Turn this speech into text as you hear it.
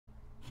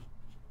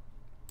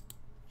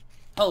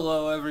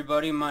Hello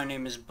everybody, my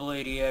name is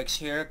Blateex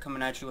here,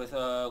 coming at you with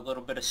a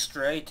little bit of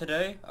Stray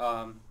today.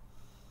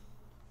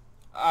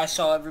 I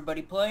saw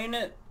everybody playing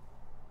it.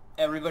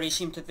 Everybody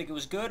seemed to think it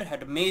was good,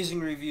 had amazing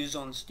reviews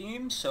on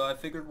Steam, so I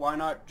figured why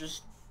not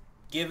just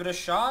give it a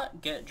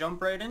shot,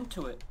 jump right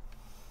into it.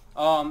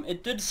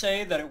 It did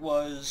say that it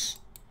was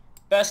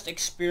best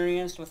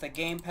experienced with a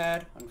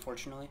gamepad.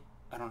 Unfortunately,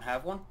 I don't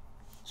have one,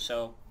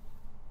 so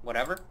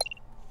whatever.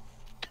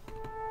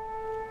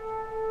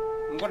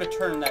 I'm going to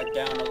turn that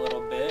down a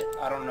little bit.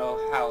 I don't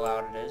know how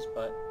loud it is,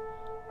 but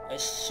I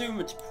assume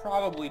it's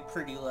probably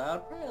pretty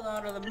loud. Probably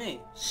louder than me.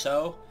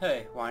 So,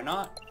 hey, why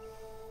not?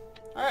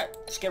 Alright,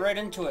 let's get right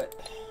into it.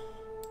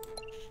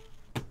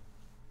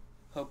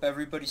 Hope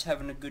everybody's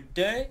having a good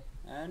day,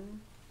 and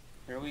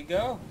here we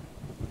go.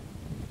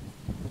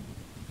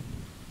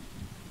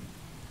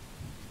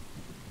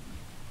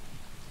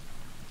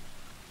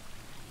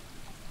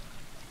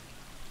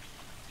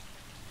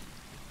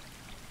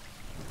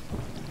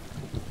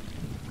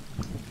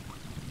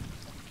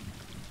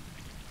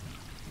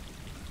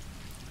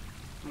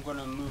 I'm going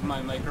to move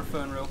my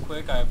microphone real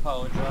quick. I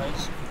apologize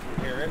if you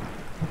can hear it.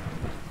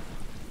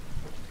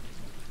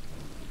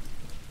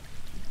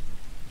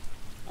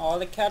 Oh,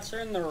 the cats are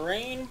in the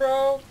rain,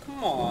 bro?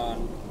 Come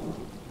on.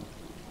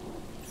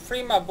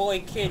 Free my boy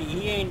Kitty.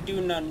 He ain't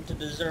do nothing to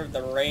deserve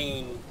the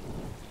rain.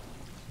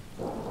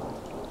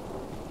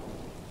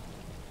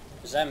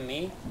 Is that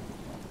me?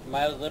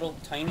 My little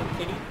tiny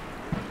kitty?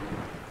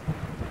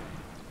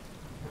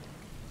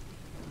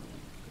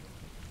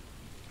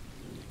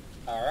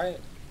 Alright.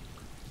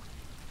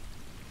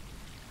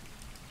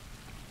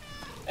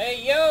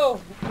 Hey,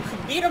 yo!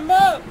 Beat him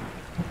up!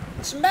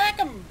 Smack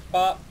him,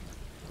 Bop!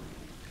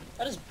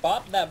 I just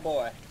bopped that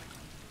boy.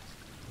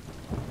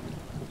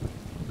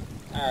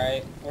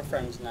 Alright, we're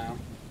friends now.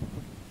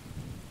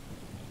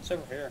 What's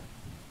over here?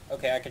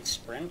 Okay, I can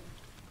sprint.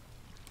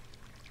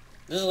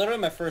 This is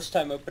literally my first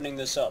time opening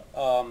this up.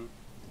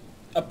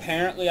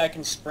 Apparently I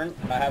can sprint,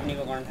 but I haven't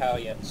even learned how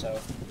yet, so...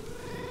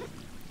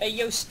 Hey,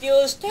 yo, steal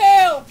his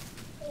tail!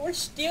 We're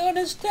stealing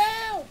his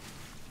tail!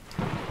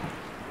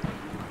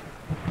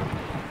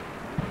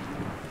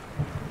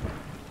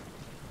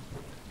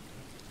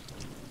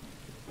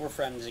 We're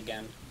friends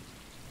again.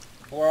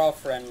 We're all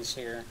friends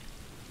here.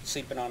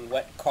 Sleeping on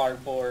wet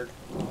cardboard.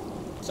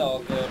 It's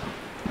all good.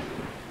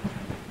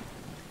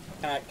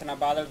 Can I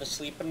bother to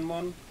sleep in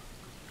one?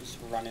 Just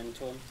run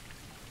into him.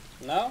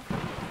 No?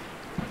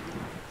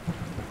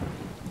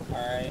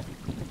 Alright.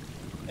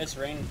 It's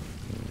raining.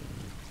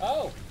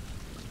 Oh!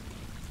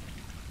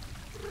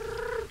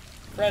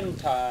 Friend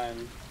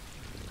time.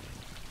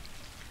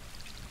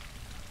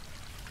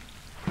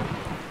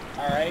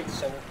 Alright,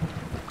 so...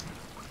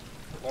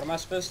 what am I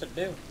supposed to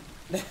do?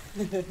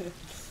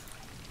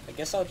 I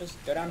guess I'll just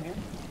go down here.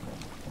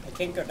 I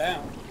can't go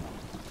down.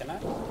 Can I?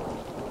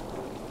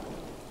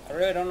 I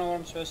really don't know what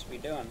I'm supposed to be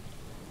doing.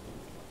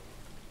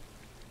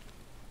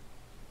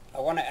 I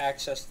want to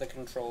access the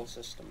control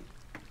system.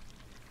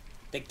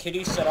 Did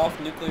Kitty set off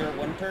nuclear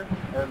winter?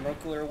 Or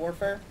nuclear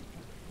warfare?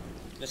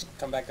 Just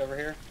come back over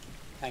here?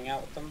 Hang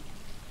out with them?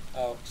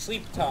 Oh,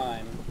 sleep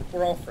time.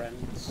 We're all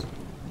friends.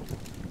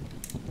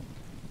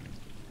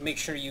 Make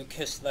sure you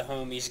kiss the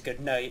homies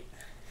goodnight.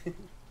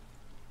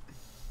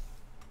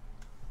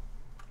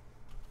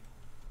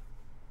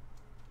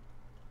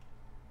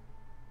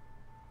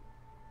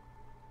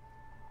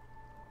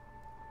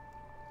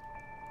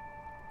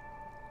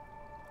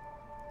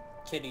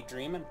 Kitty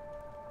dreaming.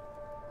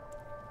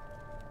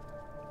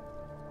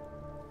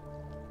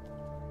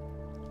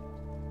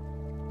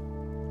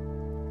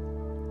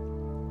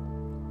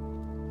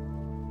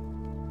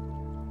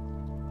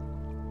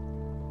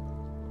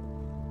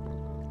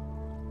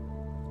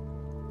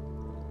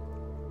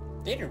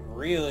 They did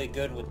really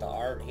good with the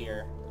art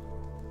here.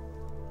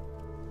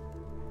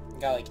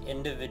 Got like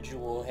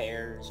individual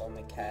hairs on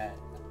the cat.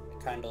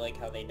 Kinda like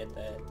how they did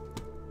that.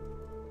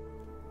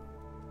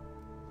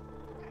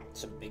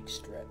 It's a big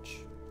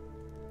stretch.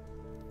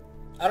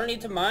 I don't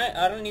need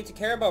to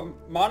care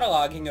about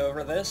monologuing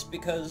over this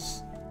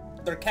because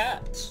they're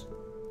cats.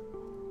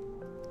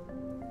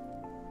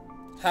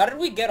 How did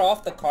we get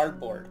off the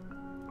cardboard?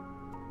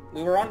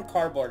 We were on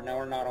cardboard, now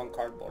we're not on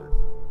cardboard.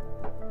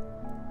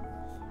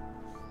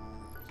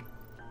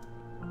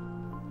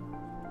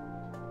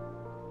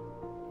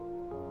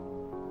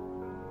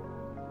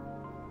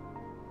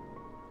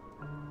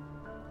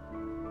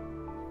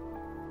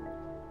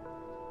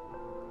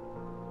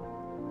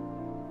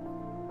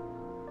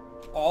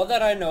 All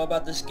that I know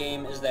about this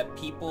game is that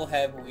people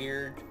have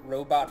weird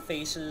robot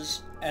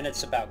faces, and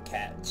it's about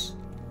cats.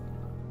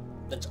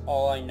 That's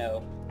all I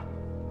know.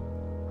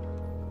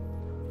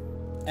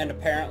 And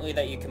apparently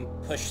that you can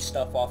push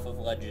stuff off of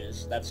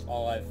ledges. That's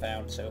all I've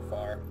found so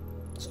far.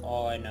 That's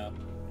all I know.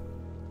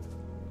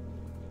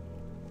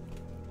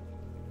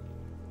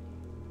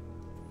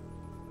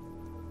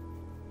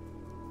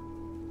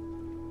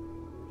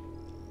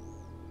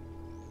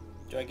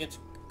 Do I get to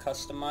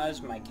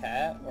customize my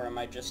cat, or am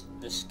I just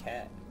this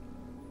cat?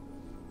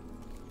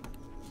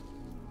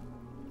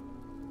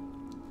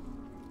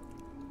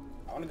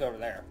 I want to go over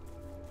there.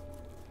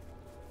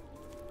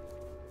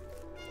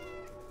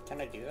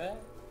 Can I do that?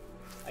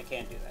 I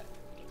can't do that.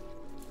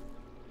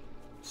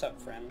 What's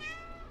up, friend?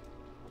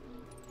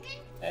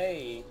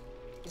 Hey,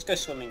 let's go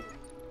swimming.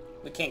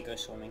 We can't go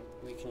swimming.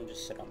 We can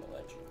just sit on the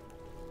ledge.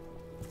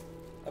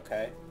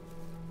 Okay.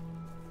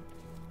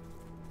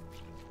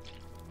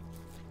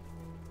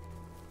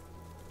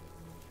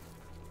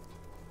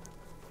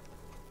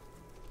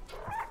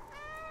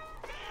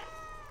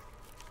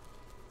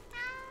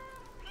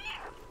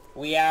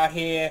 We out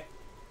here.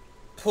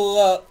 Pull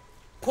up.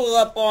 Pull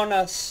up on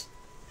us.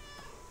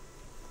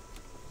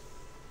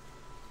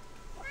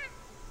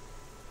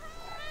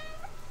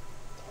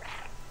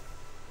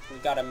 We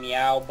got a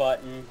meow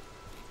button.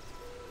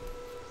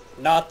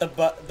 Not the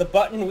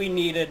button we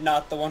needed,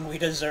 not the one we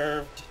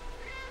deserved.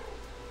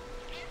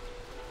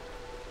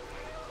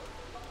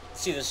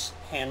 See this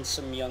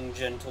handsome young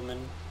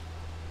gentleman?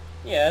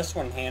 Yeah, that's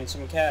one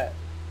handsome cat.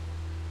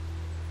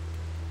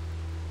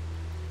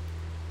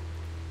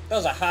 That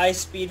was a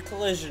high-speed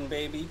collision,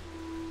 baby.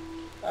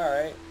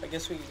 Alright, I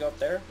guess we can go up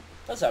there.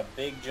 That's a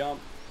big jump.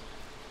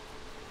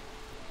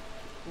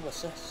 Ooh,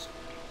 what's this?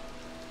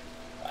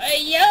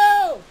 Hey,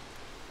 yo!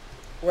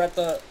 We're at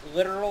the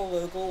literal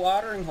local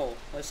watering hole.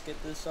 Let's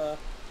get this,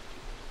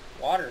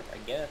 water, I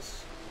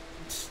guess.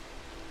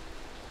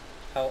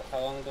 How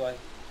long do I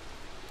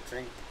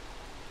drink?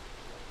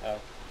 Oh,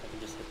 I can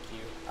just hit Q.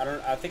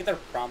 I think their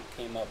prompt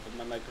came up, but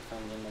my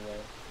microphone's in the way.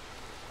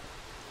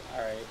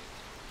 Alright.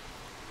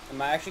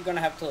 Am I actually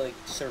gonna have to, like,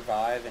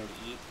 survive and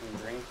eat and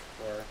drink,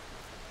 or...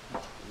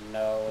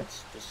 No,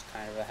 it's just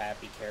kind of a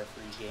happy,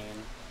 carefree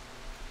game.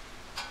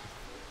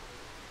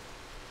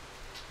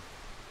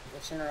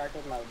 Let's interact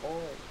with my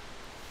boy.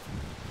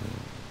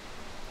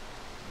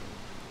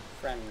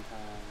 Friend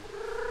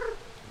time.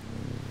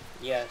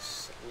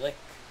 Yes, lick.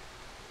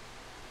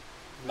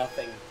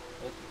 Nothing.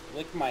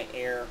 Lick my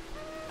air.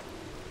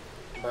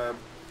 Burb.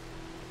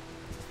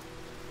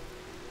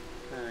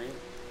 Alright.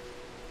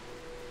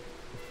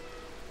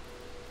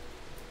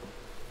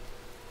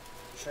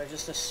 Should I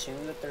just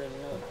assume that there's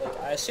no... Like,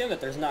 I assume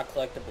that there's not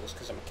collectibles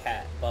because I'm a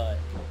cat, but...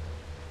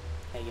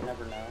 Hey, you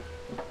never know.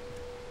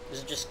 Is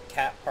it just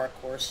cat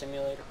parkour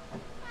simulator?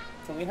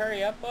 Can we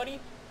hurry up, buddy?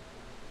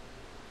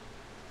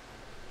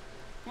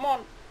 Come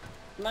on!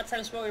 I'm not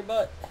trying to smell your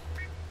butt.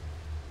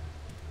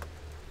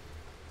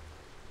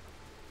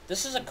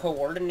 This is a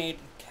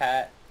coordinated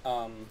cat,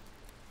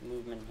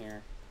 movement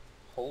here.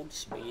 Hold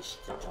space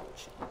to jump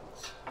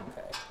chains.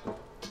 Okay.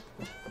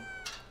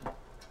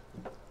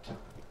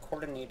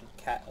 Coordinated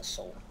cat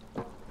assault.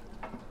 I'm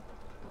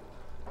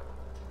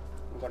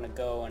gonna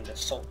go and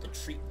assault the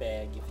treat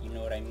bag, if you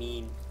know what I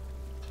mean.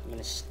 I'm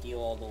gonna steal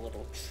all the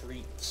little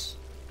treats.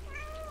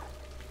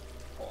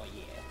 Oh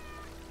yeah.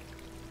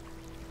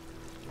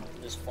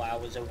 There's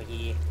flowers over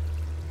here.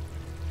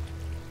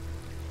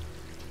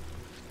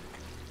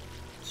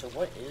 So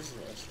what is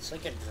this? It's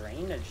like a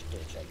drainage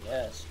ditch, I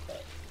guess,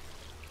 but...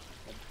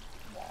 Like,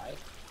 why?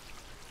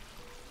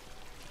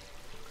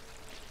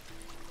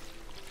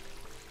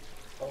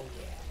 Oh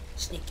yeah.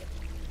 Sneaking.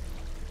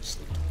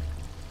 Sneaking.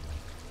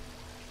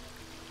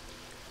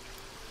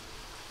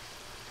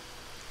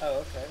 Oh,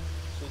 okay.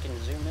 So we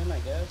can zoom in, I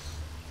guess.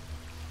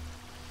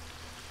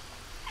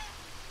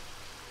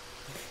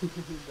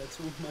 That's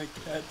what my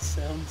cat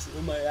sounds,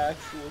 my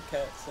actual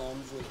cat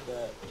sounds like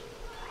that.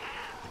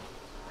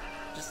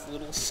 Just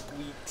little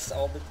squeaks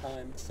all the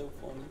time. It's so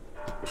funny.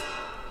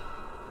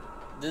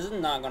 This is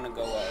not gonna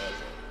go well, is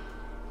it?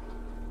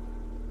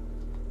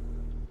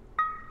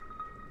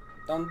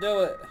 Don't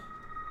do it.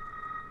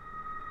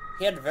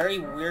 He had very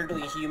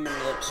weirdly human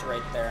lips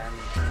right there, and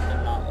I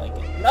did not like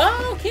it.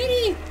 No,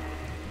 kitty!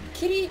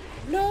 Kitty,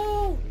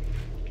 no!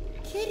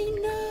 Kitty,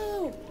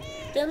 no!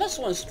 Damn, that's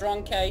one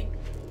strong cat.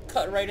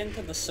 Cut right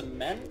into the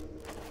cement.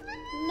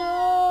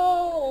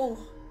 No!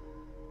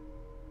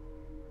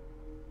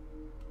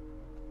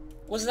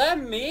 Was that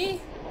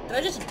me? Did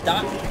I just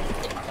die?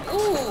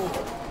 Ooh!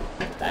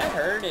 That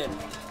hurted.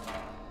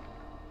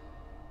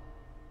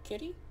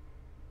 Kitty?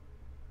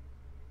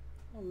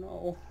 Oh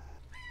no.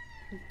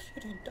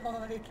 Kitty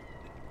died.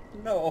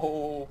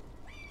 No.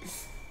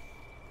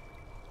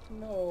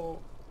 No.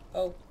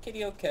 Oh,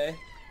 Kitty okay.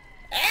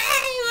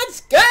 Hey,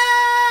 let's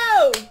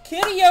go!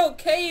 Kitty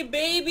okay,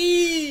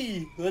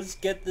 baby! Let's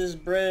get this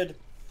bread.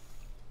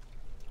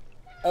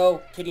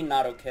 Oh, Kitty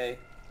not okay.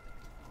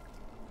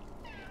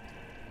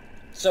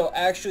 So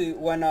actually,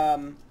 when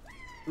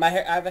my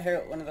hair, I have a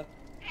hair. One of the.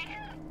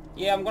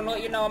 Yeah, I'm gonna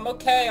let you know I'm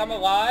okay. I'm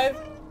alive,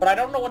 but I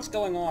don't know what's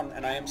going on,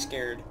 and I am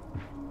scared.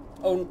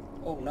 Oh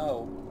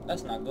no,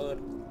 that's not good.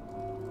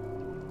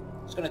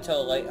 I was gonna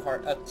tell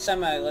a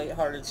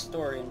semi-lighthearted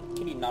story, and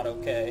Kitty not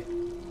okay.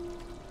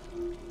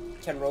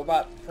 Can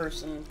robot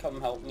person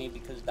come help me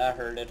because that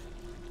hurted?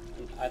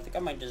 And I think I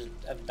might just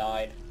have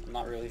died. I'm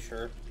not really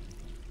sure.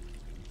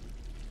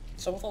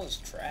 What's up with all this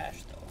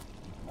trash,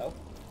 though? Oh.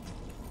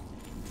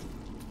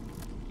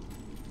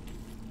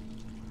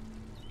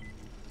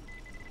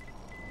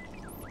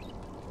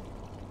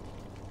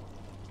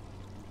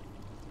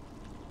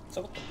 What's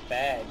up with the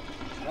bag?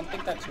 I don't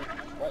think that's...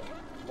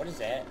 What is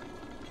that?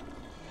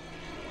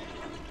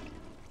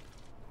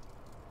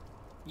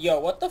 Yo,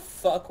 what the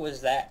fuck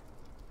was that?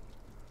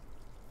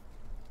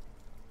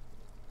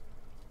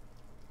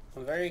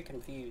 I'm very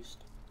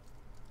confused.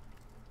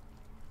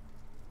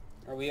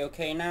 Are we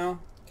okay now?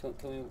 Can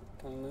we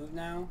move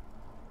now?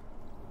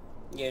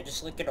 Yeah,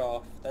 just lick it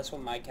off. That's what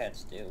my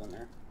cats do when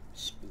they're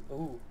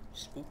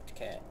spooked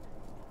cat.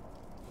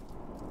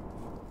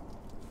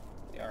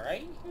 We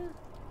alright here?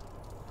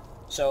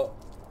 So,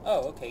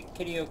 oh, okay,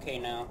 kitty okay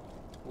now.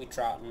 We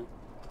trotting.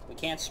 We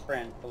can't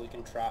sprint, but we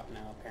can trot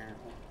now,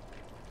 apparently.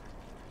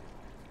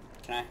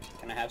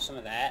 Can I have some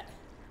of that?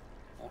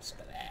 I want some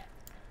of that.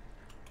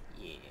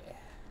 Yeah.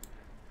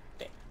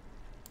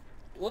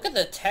 Look at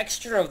the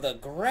texture of the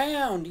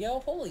ground, yo.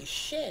 Holy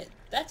shit.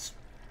 That's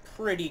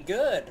pretty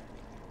good.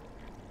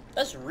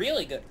 That's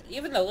really good.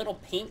 Even the little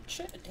pink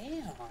shit.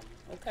 Damn.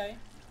 Okay.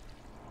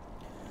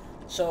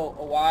 So,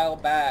 a while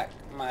back,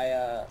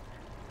 my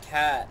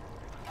cat,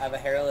 I have a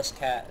hairless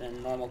cat and a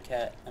normal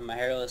cat, and my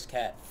hairless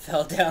cat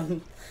fell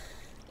down.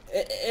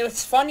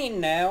 It's funny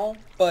now,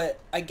 but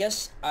I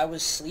guess I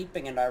was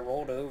sleeping and I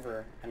rolled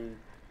over, and...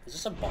 Is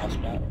this a boss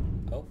battle?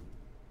 Oh.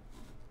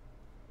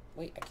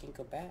 Wait, I can't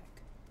go back.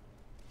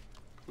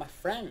 My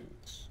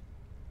friends.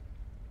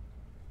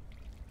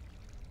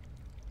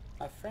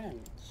 My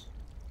friends.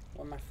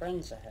 Where my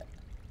friends at?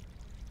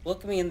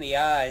 Look me in the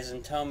eyes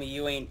and tell me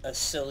you ain't a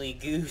silly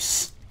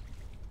goose.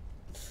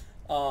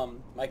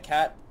 My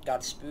cat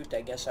got spooked.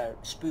 I guess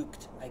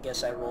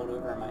I rolled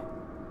over my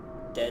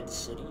dead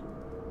city.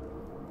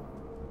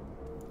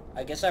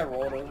 I guess I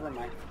rolled over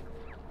my...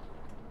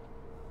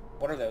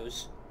 What are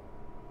those?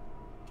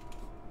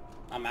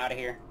 I'm out of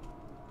here.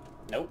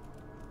 Nope.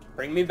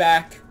 Bring me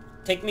back.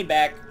 Take me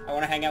back. I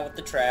want to hang out with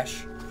the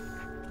trash.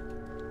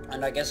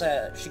 And I guess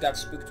she got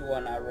spooked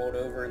when I rolled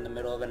over in the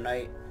middle of the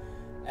night.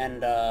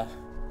 And,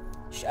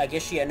 I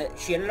guess she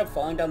ended up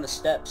falling down the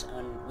steps,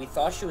 and we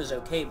thought she was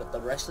okay, but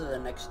the rest of the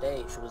next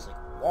day, she was,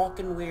 like,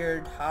 walking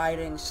weird,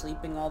 hiding,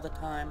 sleeping all the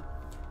time.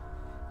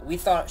 We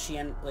thought we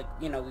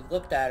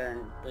looked at her,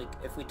 and, like,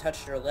 if we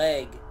touched her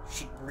leg,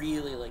 she'd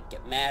really, like,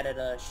 get mad at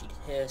us, she'd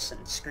hiss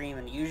and scream,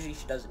 and usually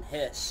she doesn't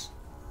hiss.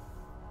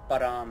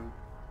 But,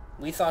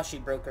 we thought she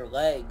broke her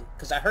leg,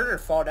 because I heard her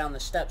fall down the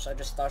steps, I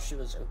just thought she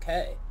was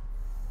okay.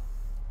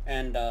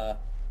 And,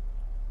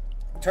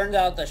 it turned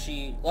out that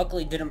she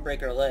luckily didn't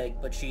break her leg,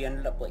 but she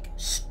ended up, like,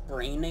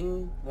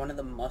 spraining one of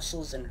the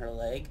muscles in her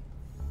leg.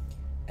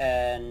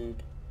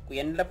 And we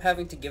ended up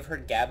having to give her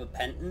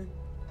gabapentin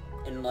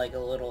in, like, a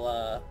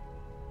little,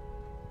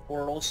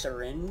 oral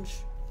syringe.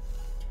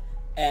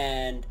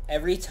 And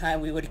every time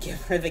we would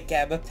give her the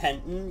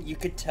gabapentin, you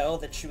could tell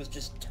that she was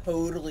just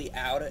totally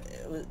out of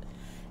it.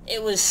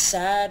 It was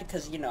sad,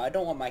 because, you know, I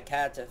don't want my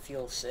cat to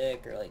feel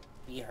sick or, like,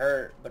 be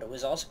hurt, but it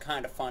was also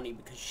kind of funny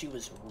because she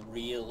was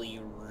really,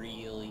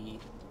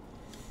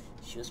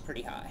 she was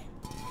pretty high.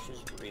 She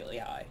was really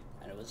high,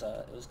 and it was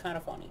kind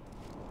of funny.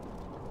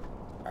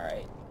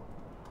 Alright.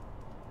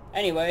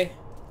 Anyway,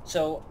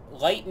 so,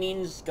 light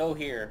means go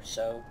here,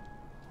 so,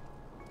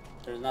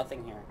 there's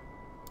nothing here.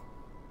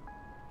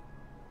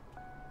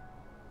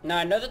 Now,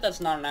 I know that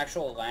that's not an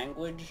actual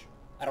language.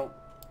 I don't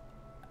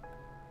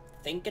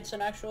think it's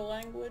an actual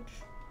language.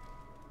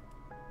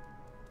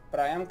 But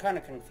I am kind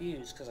of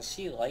confused, because I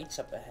see lights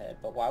up ahead,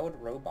 but why would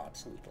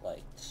robots need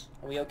lights?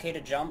 Are we okay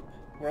to jump?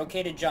 We're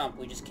okay to jump,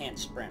 we just can't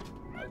sprint.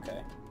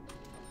 Okay.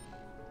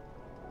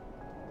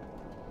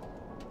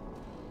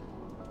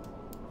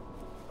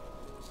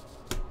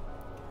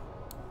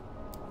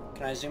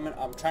 Can I zoom in?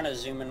 I'm trying to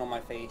zoom in on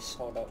my face.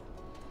 Hold up.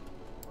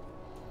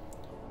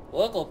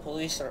 Local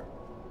police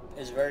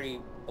is very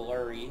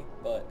blurry,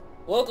 but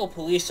local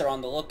police are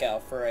on the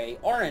lookout for a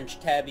orange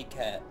tabby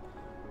cat.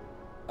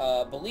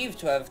 Believed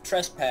to have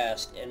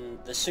trespassed in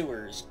the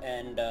sewers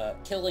and,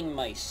 killing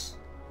mice.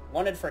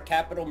 Wanted for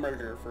capital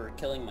murder for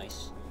killing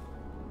mice.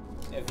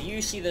 If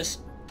you see this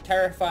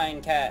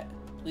terrifying cat,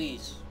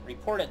 please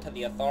report it to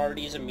the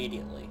authorities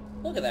immediately.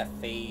 Look at that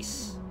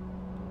face.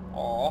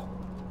 Aww.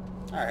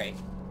 Alright.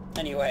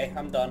 Anyway,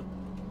 I'm done.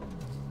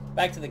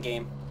 Back to the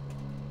game.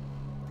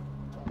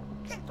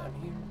 Down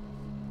here.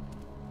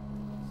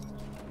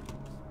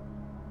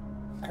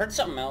 I heard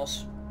something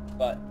else,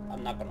 but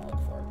I'm not gonna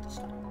look for it this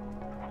time.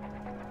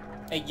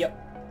 Hey, yo.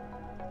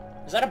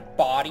 Is that a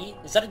body?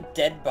 Is that a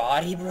dead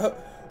body, bro?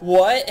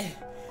 What?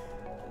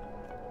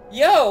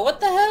 Yo, what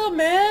the hell,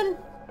 man?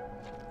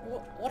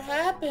 What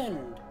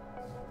happened?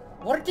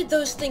 What did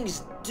those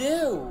things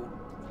do?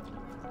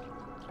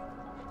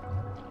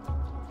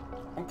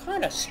 I'm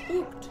kinda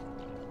spooked.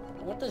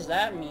 What does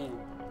that mean?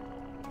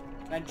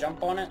 Can I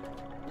jump on it?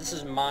 This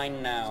is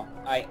mine now.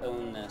 I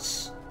own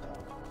this.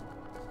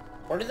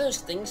 Where do those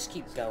things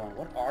keep going?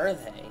 What are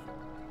they?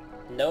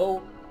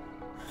 No...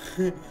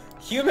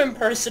 Human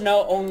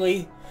personnel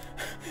only.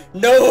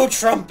 No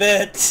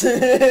trumpets!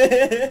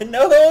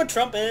 No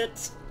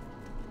trumpets!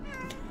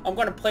 I'm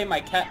gonna play my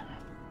cat.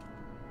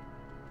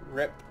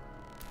 Rip.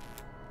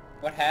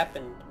 What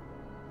happened?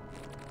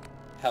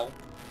 Help.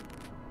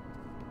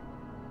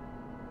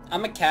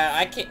 I'm a cat.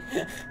 I can't...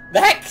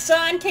 That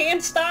sign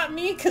can't stop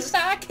me because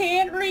I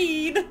can't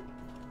read.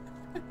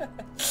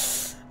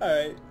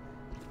 Alright.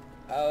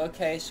 Oh,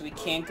 okay, so we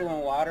can't go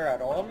in water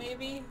at all,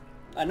 maybe?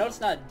 I know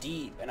it's not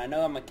deep, and I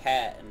know I'm a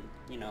cat, and,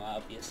 you know,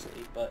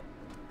 obviously, but,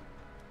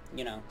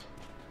 you know.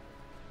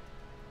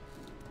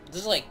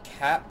 This is like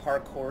cat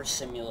parkour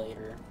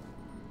simulator.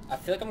 I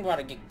feel like I'm about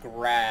to get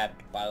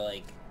grabbed by,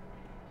 like,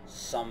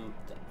 some...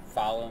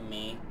 Follow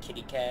me,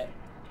 kitty cat.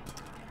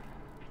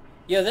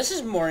 Yo, this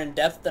is more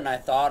in-depth than I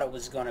thought it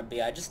was gonna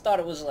be. I just thought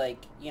it was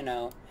like, you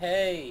know,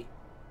 hey,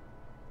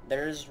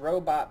 there's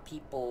robot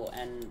people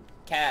and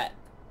cat.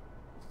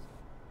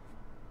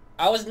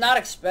 I was not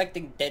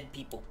expecting dead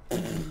people.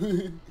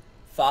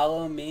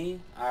 Follow me?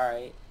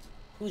 Alright.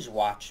 Who's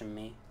watching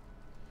me?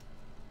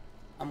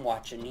 I'm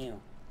watching you.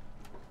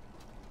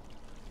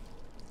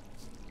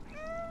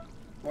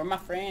 Where are my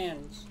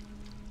friends?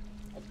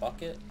 A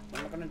bucket?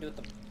 What am I gonna do with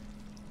the...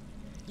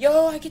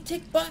 Yo, I can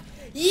take Yo,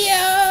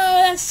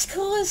 that's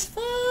cool as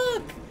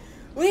fuck!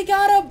 We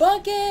got a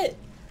bucket!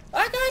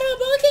 I got a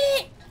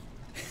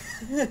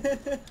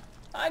bucket!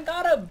 I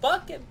got a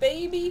bucket,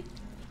 baby!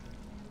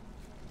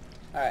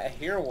 Alright, I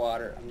hear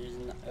water. I'm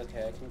using...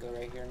 Okay, I can go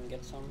right here and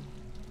get some.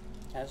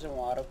 Have some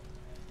water.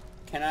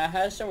 Can I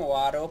have some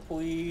water,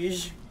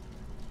 please?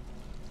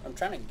 I'm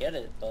trying to get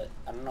it, but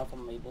I don't know if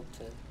I'm able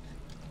to...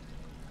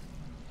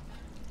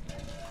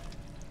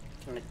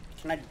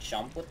 Can I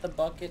jump with the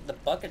bucket? The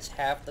bucket's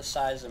half the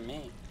size of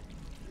me.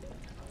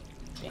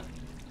 Yeah.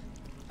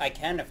 I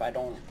can if I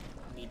don't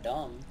be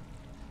dumb.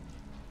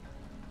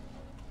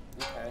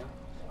 Okay.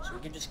 So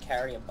we can just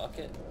carry a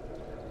bucket.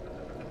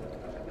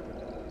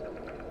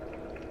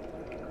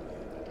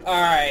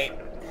 Alright.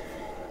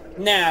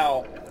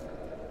 Now,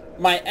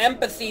 my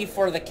empathy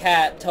for the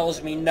cat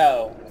tells me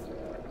no.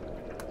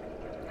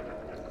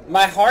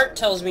 My heart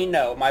tells me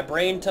no, my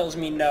brain tells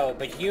me no,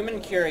 but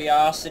human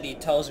curiosity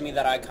tells me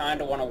that I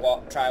kind of want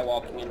to try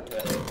walking into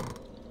it.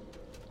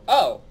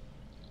 Oh.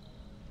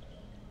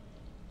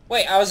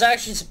 Wait, I was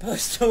actually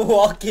supposed to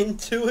walk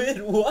into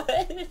it?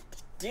 What?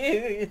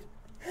 Dude.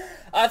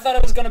 I thought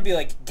it was going to be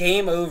like,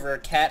 game over,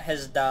 cat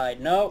has died.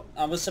 No,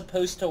 I was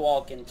supposed to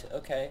walk into...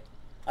 Okay.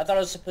 I thought I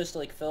was supposed to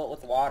like fill it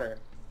with water.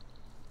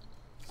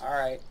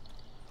 Alright.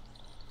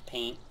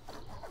 Paint.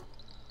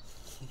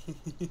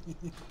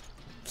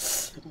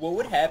 What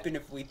would happen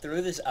if we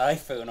threw this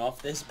iPhone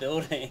off this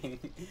building?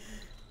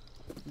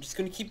 I'm just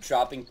gonna keep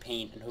dropping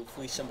paint and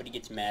hopefully somebody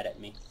gets mad at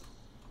me.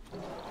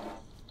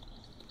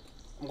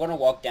 I'm gonna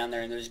walk down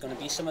there and there's gonna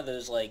be some of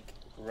those like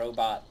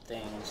robot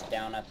things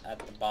down at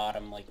the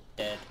bottom like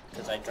dead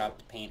because I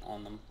dropped paint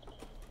on them.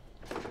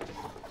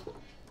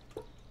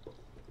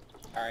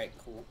 Alright,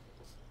 cool.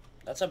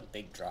 That's a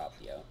big drop,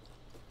 yo.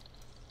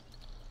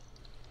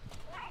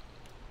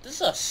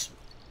 This is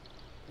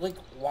a... Like,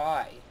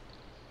 why?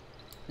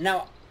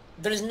 Now,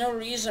 there's no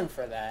reason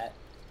for that.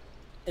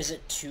 Is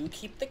it to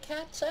keep the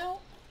cats out?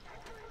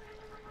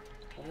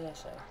 What did I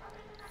say?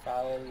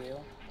 Follow you.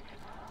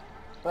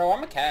 Bro,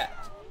 I'm a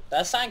cat.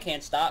 That sign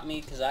can't stop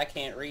me because I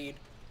can't read.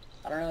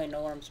 I don't really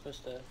know what I'm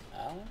supposed to...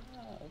 Ah,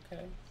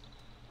 okay.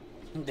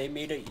 They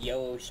made it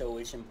yellow so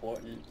it's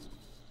important.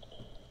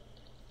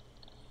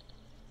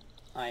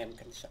 I am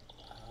concerned.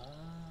 Ah,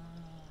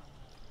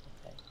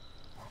 okay.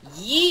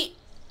 Yeet!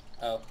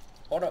 Oh,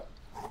 hold up.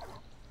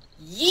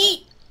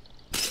 Yeet!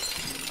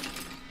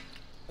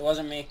 It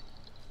wasn't me.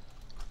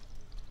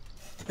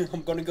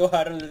 I'm gonna go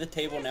hide under the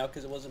table now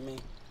because it wasn't me.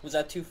 Was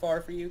that too far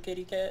for you,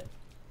 kitty cat?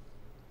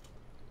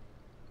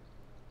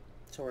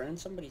 So we're in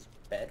somebody's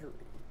bedroom.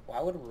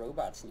 Why would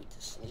robots need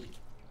to sleep?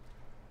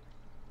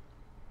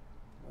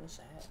 What is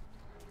that?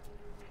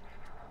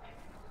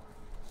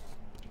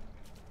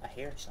 I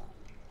hear something.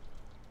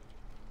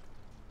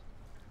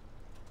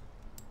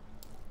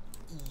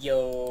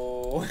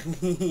 Yo.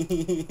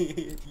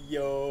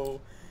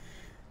 Yo.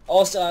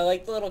 Also, I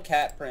like the little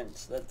cat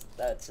prints.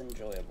 That's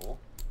enjoyable.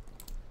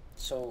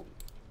 So,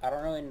 I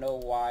don't really know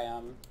why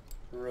I'm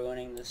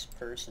ruining this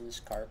person's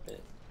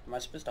carpet. Am I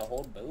supposed to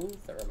hold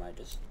both, or am I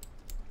just...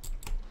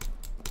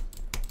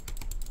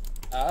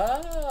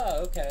 Ah,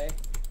 okay.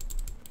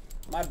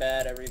 My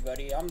bad,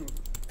 everybody. I'm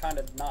kind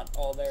of not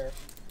all there.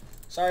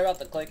 Sorry about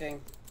the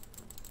clicking.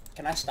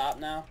 Can I stop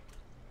now?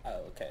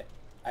 Oh, okay.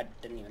 I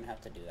didn't even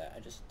have to do that. I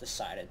just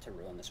decided to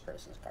ruin this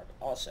person's carpet.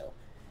 Also,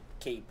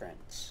 kitty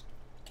prints.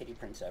 Kitty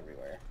prints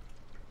everywhere.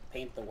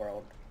 Paint the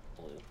world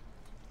blue.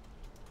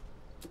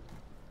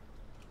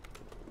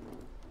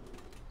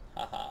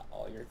 Haha,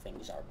 all your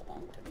things are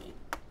belong to me.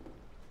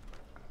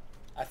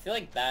 I feel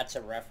like that's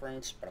a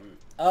reference, but I'm...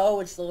 Oh,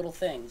 it's the little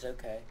things,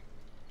 okay.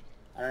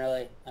 I don't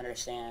really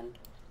understand.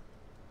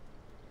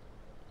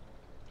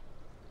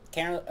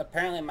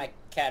 Apparently my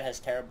cat has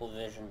terrible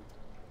vision.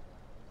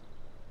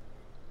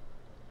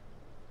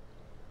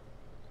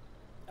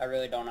 I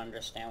really don't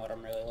understand what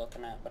I'm really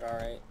looking at, but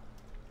alright.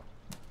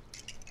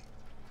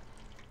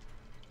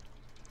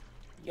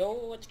 Yo,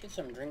 let's get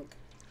some drink.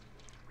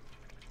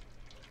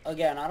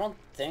 Again, I don't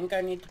think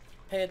I need to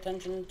pay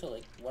attention to,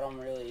 like, what I'm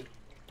really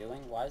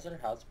doing. Why is their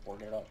house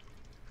boarded up?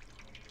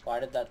 Why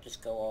did that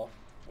just go off?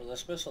 Was I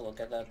supposed to look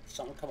at that? Did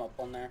something come up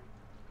on there?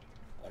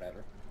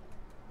 Whatever.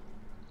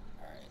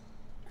 Alright.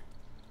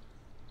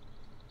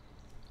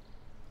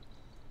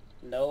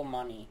 No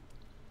money.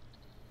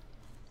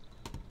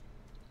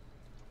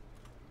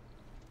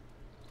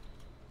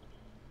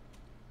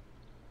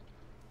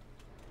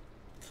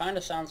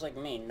 Kinda sounds like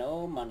me.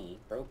 No money.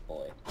 Broke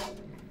boy.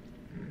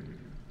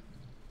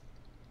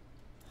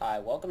 Hi,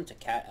 welcome to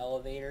Cat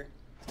Elevator.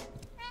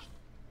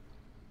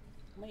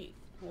 Wait,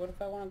 what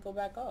if I want to go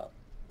back up?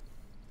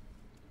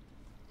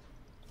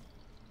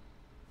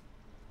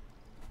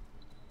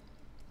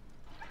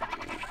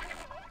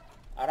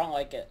 I don't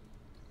like it.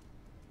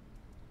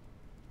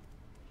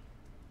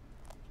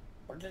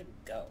 Where did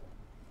it go?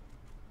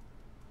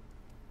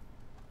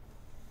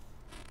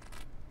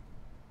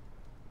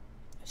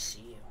 I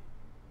see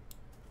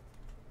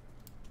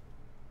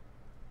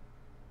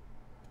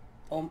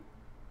you.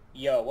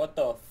 Yo, what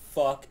the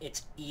fuck?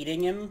 It's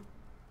eating him?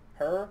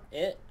 Her?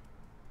 It?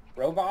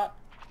 Robot?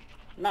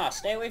 Nah,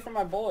 stay away from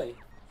my boy.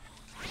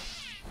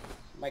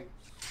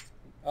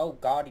 Oh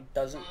god, he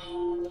doesn't...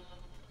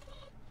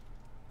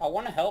 I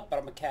want to help, but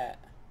I'm a cat.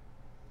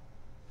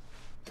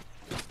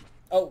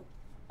 Oh,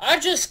 I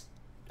just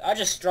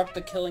struck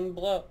the killing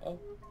blow. Oh,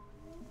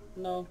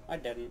 no, I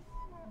didn't.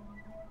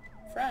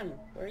 Friend,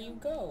 where do you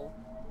go?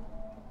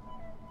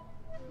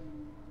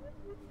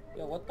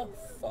 Yo, what the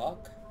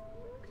fuck?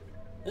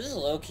 This is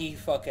low-key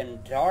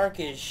fucking dark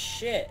as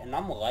shit, and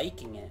I'm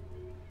liking it.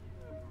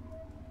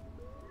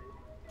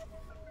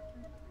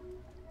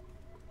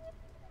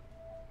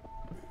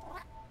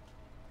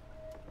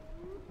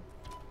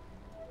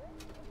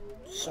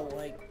 So,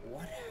 like,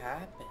 what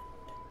happened?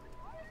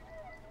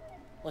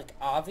 Like,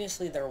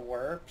 obviously there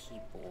were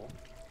people,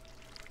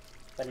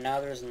 but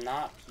now there's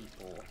not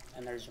people,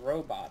 and there's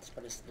robots,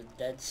 but it's the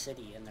dead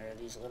city, and there are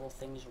these little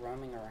things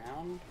roaming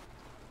around?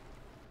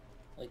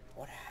 Like,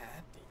 what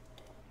happened?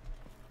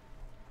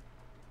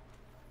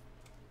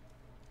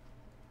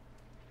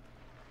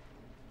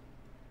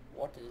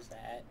 What is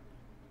that?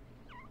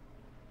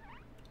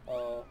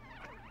 Oh.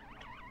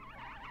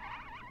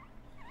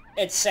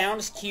 It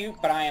sounds cute,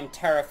 but I am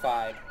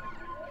terrified.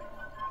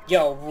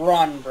 Yo,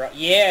 run, bro.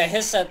 Yeah,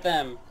 hiss at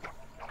them.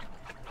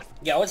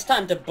 Yo, it's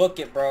time to book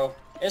it, bro.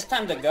 It's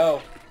time to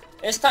go.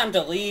 It's time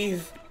to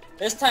leave.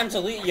 It's time to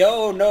leave.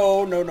 Yo,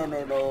 no, no, no,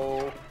 no,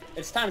 no.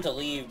 It's time to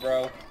leave,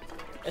 bro.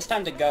 It's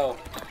time to go.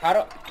 How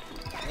do...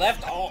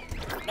 Left alt.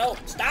 No,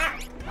 stop!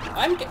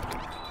 I'm get...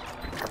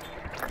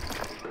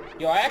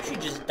 Yo, I actually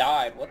just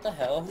died. What the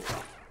hell?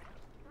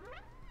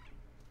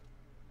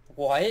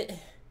 What?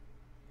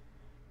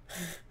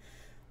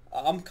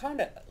 I'm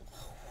kinda...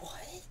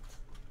 What?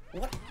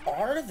 What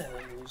are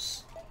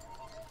those?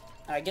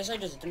 I guess I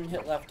just didn't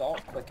hit left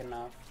alt quick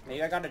enough.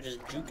 Maybe I gotta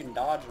just juke and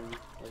dodge them,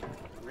 like,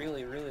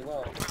 really, really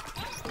well.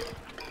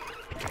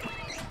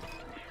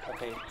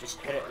 Okay,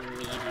 just hit it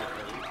immediately.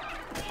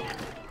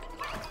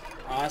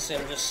 Honestly,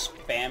 I'm just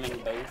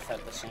spamming both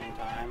at the same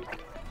time.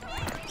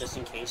 Just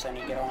in case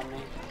any get on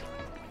me.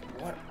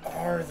 What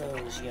are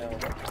those, yo?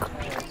 What the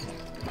hell?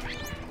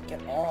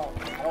 Get off.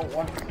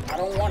 I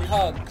don't want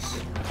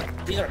hugs.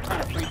 These are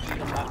kind of freaky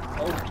to my...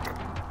 Oh.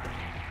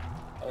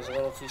 I was a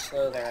little too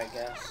slow there, I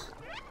guess.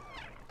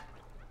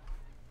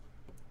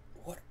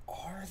 What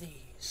are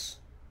these?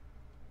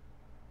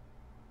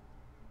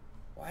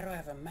 Why do I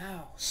have a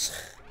mouse?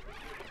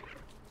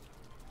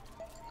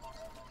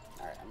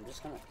 Alright, I'm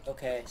just gonna...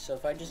 Okay, so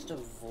if I just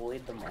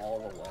avoid them all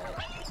the way...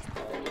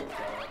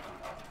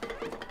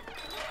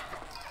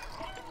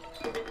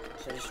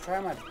 So just try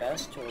my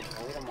best to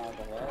avoid them all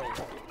the way.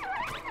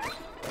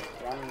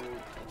 Run...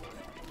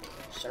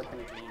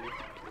 serpentine,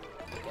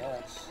 I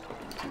guess.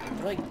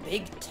 They're like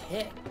big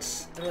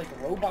ticks. They're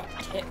like robot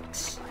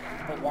ticks.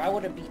 But why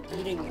would it be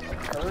eating a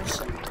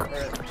person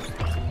or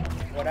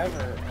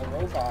whatever, a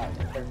robot,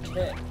 if they're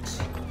ticks?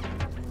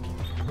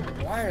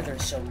 Why are there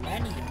so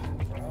many of them,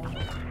 bro?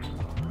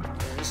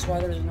 Is this why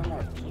there's no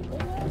more people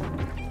now?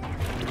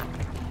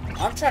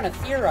 I'm trying to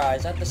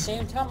theorize. At the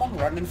same time, I'm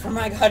running for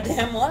my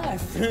goddamn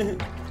life.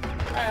 Alright,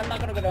 I'm not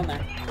gonna go down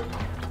there.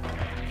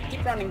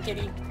 Keep running,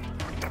 kitty.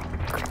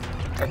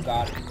 Oh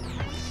god.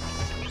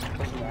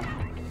 There's more.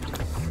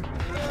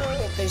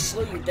 If they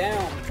slow you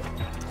down.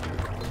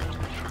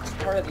 It's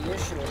part of the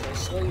issue. If they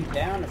slow you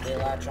down, if they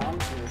latch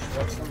onto you, which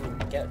lets them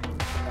get a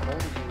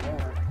hold of you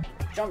more.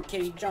 Jump,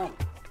 kitty,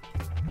 jump.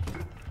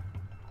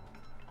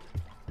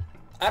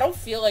 I don't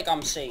feel like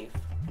I'm safe.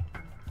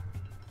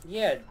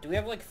 Yeah, do we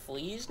have like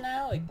fleas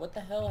now? Like, what the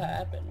hell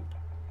happened?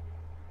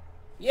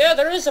 Yeah,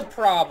 there is a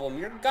problem.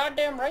 You're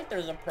goddamn right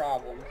there's a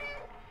problem.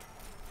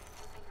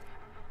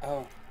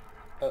 Oh.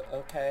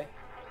 Okay.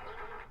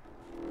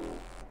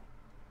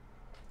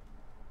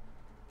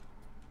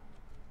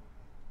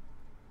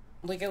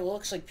 Like, it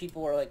looks like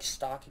people are, like,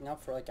 stocking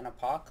up for, like, an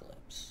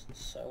apocalypse.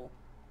 So,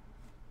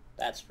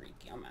 that's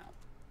freaky. I'm out.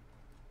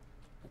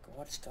 Like,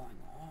 what's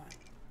going on?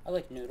 I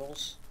like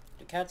noodles.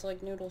 Do cats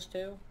like noodles,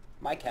 too?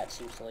 My cat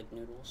seems to like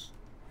noodles.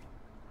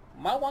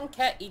 My one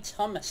cat eats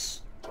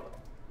hummus.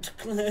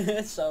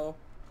 So...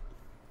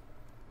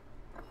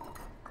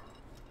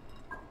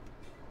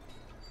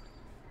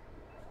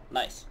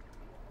 Nice.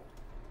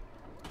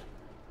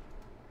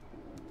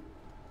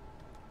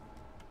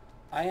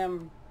 I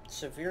am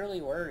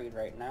severely worried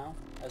right now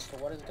as to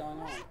what is going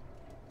on.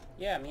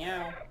 Yeah,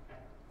 meow.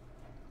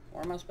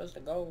 Where am I supposed to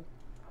go?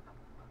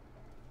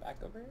 Back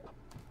over here?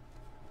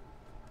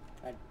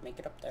 Can I make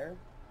it up there?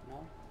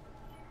 No?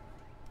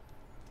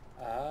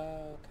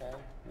 Okay.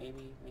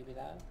 Maybe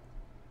that?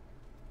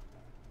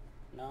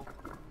 No?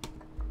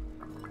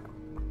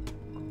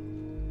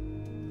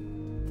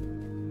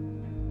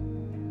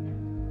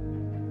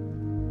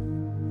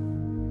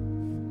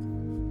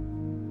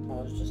 Well,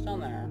 it was just down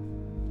there.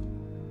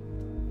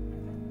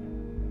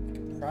 I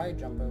could probably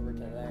jump over to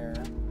there.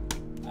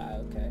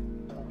 Okay.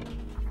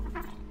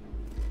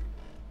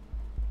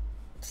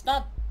 It's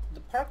not...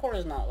 The parkour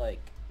is not,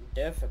 like,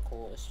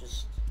 difficult. It's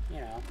just, you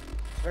know,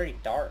 it's very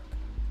dark.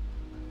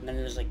 And then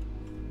there's, like,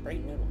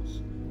 great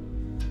noodles.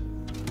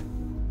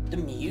 The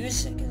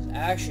music is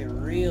actually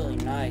really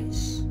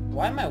nice.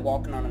 Why am I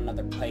walking on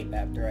another pipe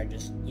after I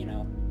just, you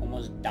know,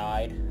 almost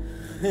died?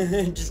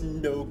 Just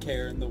no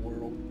care in the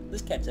world.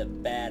 This cat's a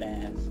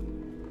badass.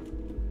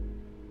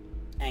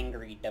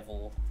 Angry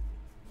devil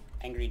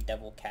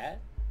cat?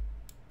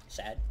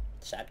 Sad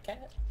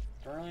cat?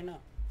 Don't really know.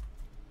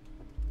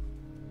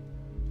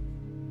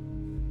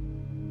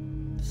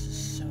 This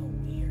is so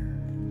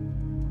weird.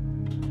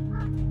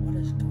 What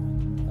is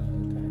going on?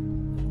 Okay.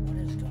 What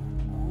is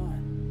going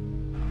on?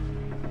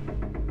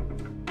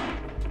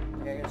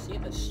 Like, I can see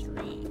the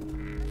street,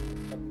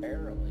 but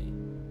barely.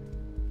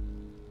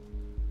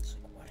 It's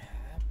like, what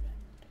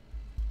happened?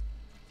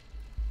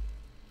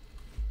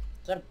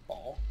 Is that a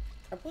ball?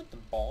 Can I put the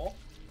ball?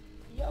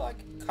 Yo, I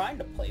can kind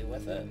of play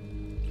with it.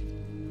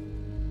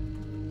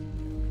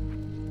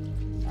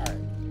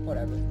 Alright,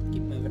 whatever.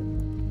 Keep moving.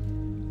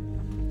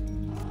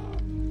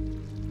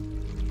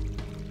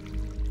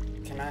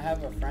 Can I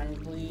have a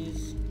friend,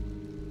 please?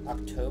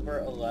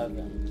 October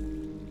 11th.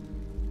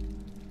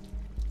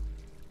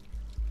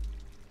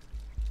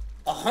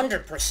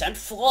 100%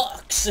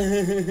 flux!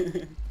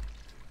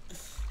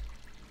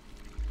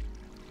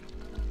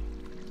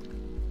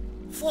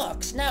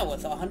 Flux, now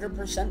with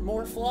 100%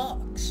 more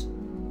flux.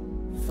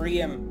 Free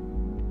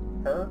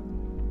him. Her?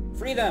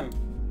 Free them!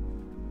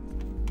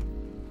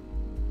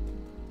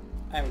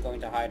 I'm going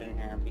to hide in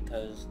here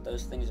because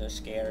those things are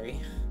scary.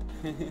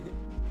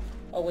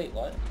 Oh wait,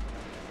 what?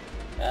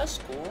 That's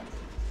cool.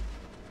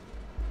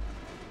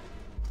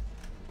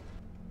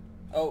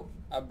 Oh,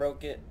 I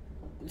broke it.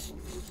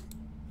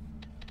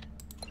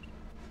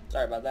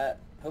 Sorry about that.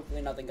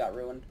 Hopefully nothing got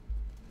ruined.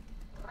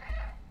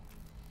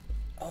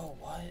 Oh,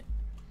 what?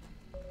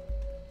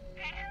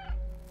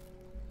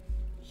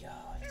 Yo,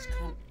 it's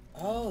kind of...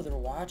 Oh, they're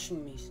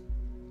watching me.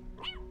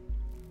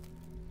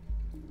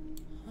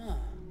 Huh.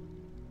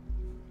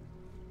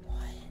 What?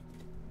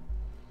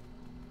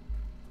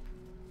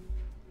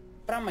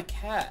 But I'm a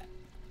cat.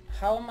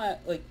 How am I,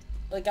 like,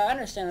 I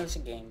understand it's a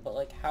game, but,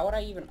 like, how would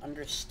I even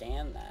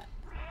understand that?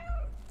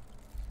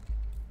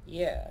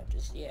 Yeah,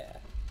 just, yeah.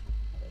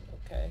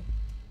 Okay.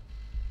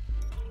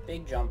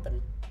 Big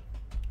jumping.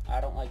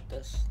 I don't like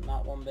this.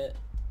 Not one bit.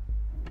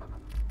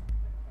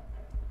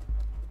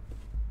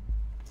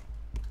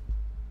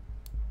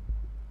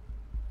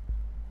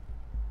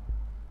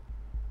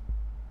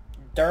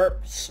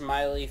 Derp,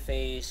 smiley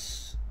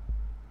face,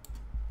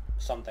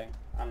 something.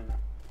 I don't know.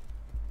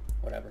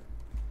 Whatever.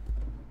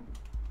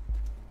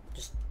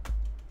 Just...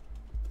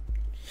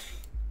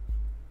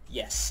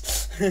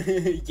 Yes.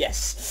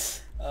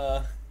 Yes.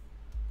 Ooh,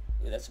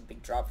 that's a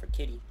big drop for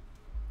Kitty.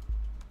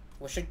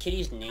 What should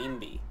Kitty's name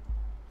be?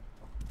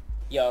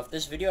 Yo, if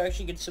this video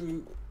actually gets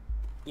some,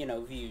 you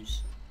know,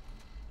 views,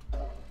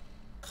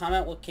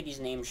 comment what Kitty's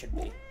name should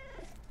be.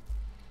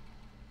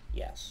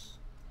 Yes.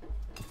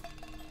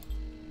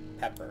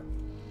 Pepper.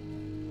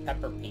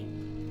 Pepper Pink.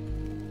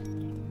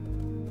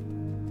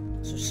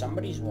 So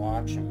somebody's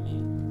watching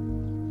me.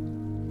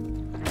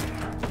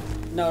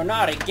 No,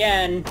 not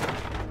again!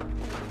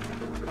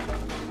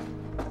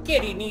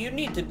 Kitty, you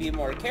need to be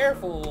more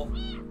careful.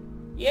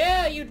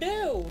 Yeah, you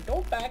do.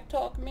 Don't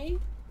backtalk me.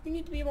 You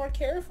need to be more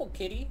careful,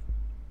 Kitty.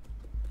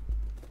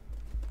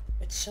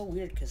 It's so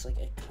weird because, like,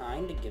 it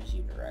kind of gives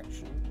you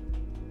direction.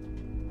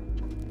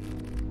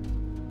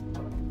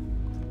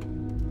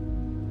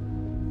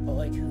 But,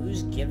 like,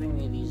 who's giving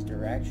me these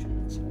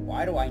directions?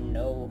 Why do I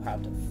know how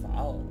to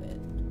follow it?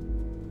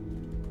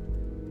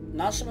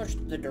 Not so much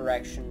the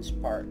directions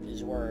part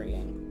is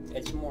worrying.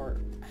 It's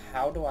more,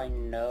 how do I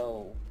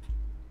know,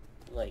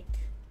 like,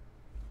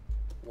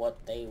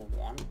 what they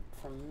want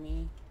from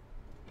me?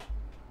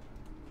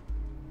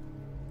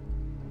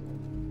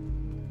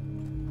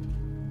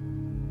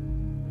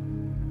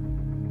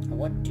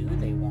 What do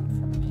they want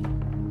from me?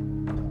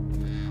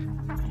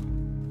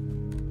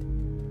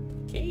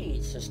 Kitty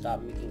needs to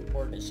stop making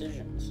poor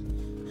decisions.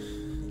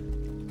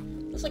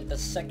 It's like the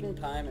second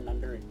time in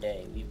under a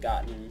day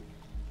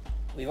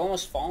we've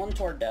almost fallen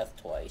to our death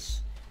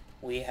twice.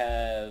 We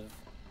have,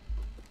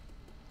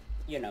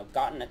 you know,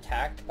 gotten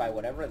attacked by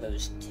whatever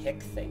those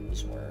tick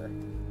things were.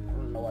 I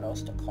don't know what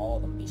else to call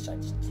them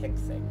besides tick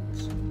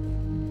things.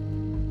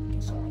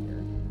 lights up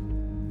here.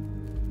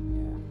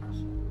 Yeah.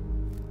 So.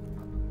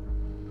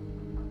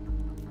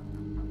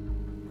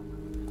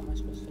 How am I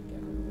supposed to get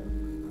over?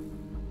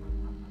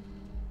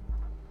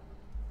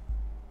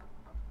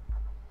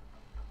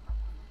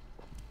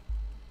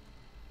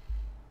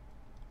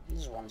 This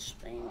is one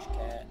strange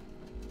cat,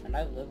 and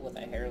I live with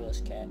a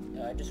hairless cat.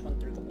 I just went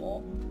through the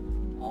wall.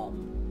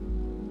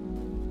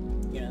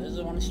 You know, this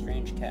is one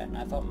strange cat, and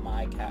I thought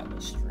my cat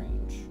was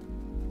strange.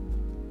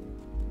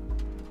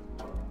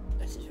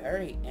 This is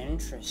very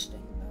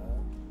interesting,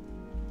 though.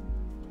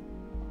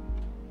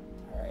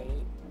 Alright,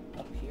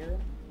 up here.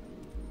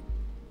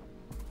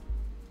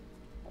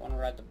 I want to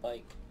ride the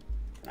bike.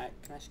 Can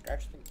I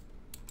scratch the...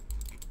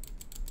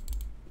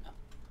 No.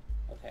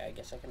 Okay, I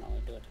guess I can only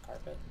do it to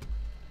carpet.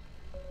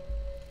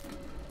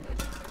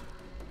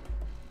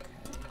 Okay.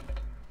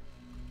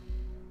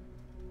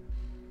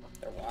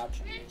 They're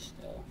watching me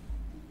still.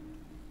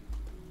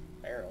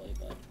 Barely,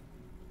 but...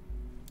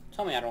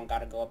 Tell me I don't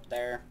gotta go up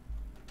there.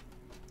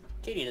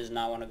 Katie does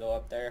not want to go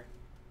up there.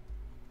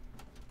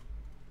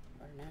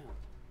 Where now?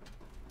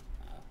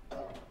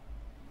 Oh.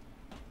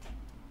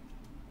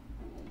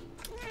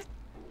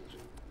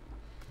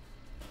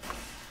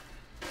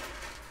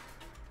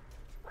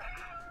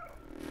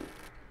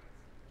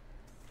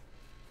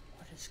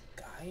 What is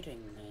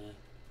guiding me?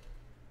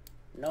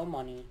 No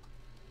money.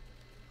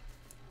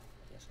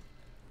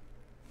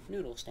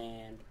 Noodle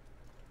stand.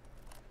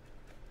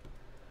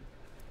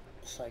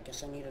 So I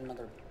guess I need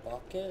another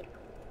bucket.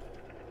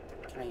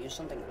 Can I use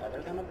something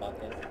other than a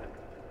bucket?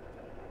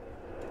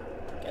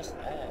 I guess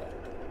that.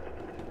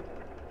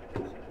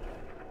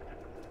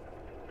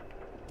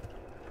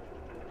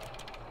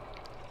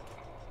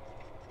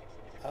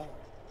 Oh.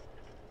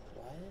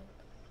 What?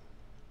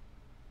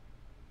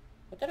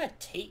 What did I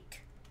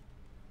take?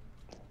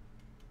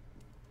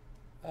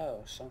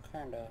 Oh, some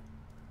kind of...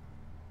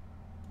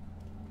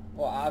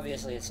 Well,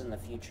 obviously it's in the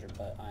future,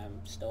 but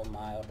I'm still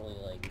mildly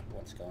like,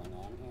 what's going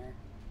on here?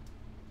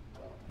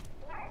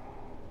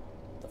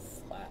 The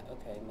flat.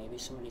 Okay, maybe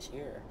somebody's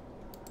here.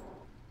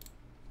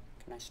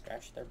 Can I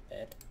scratch their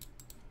bed?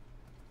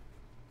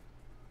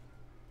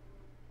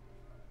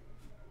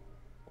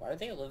 Why are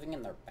they living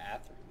in their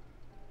bathroom?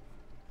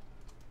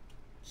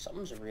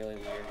 Something's really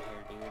weird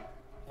here, dude.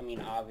 I mean,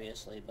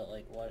 obviously, but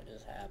like, what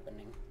is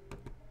happening?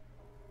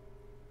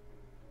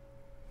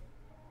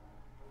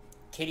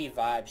 Kitty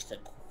vibes to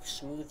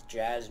smooth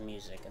jazz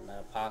music in the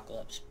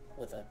apocalypse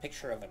with a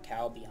picture of a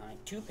cow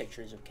behind, 2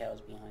 pictures of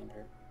cows behind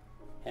her.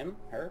 Him?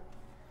 Her?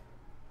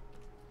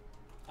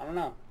 I don't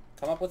know.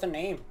 Come up with a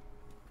name.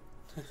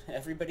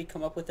 Everybody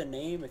come up with a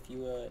name if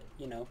you,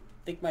 you know,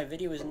 think my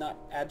video is not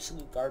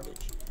absolute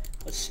garbage.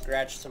 Let's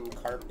scratch some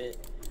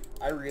carpet.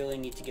 I really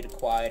need to get a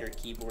quieter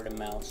keyboard and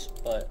mouse,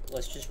 but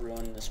let's just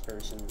ruin this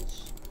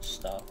person's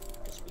stuff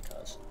just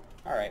because.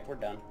 Alright, we're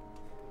done.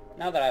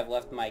 Now that I've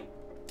left my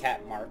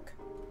cat mark.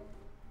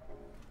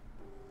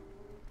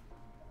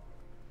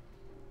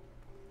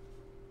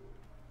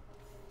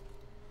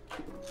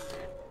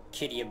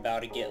 Kitty about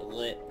to get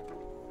lit.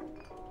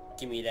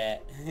 Give me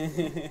that.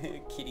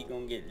 Kitty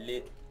gonna get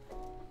lit.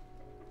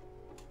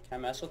 Can I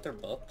mess with their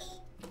books?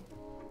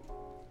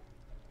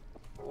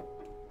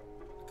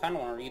 I kinda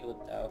wanna read with...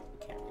 Oh,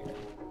 we can't read it.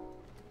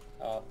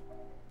 Oh.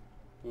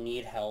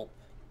 Need help.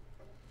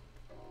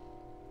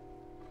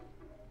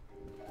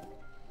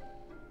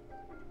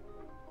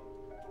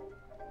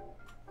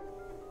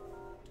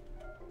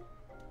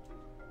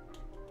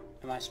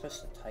 Am I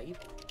supposed to type?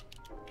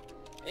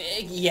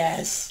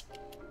 Yes!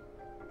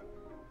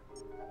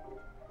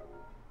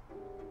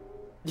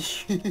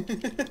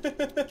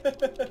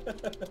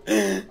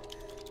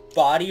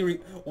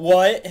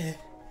 What?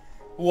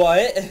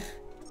 What?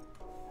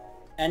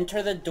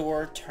 Enter the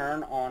door,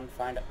 turn on,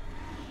 find a...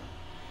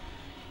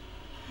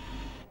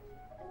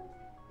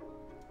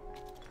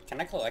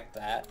 Can I collect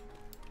that?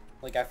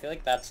 Like, I feel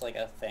like that's like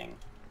a thing.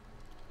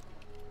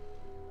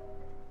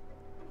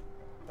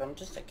 But I'm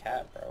just a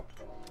cat, bro.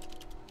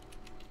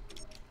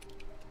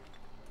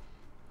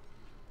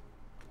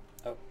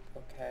 Oh,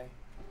 okay.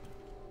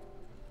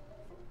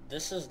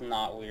 This is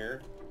not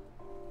weird.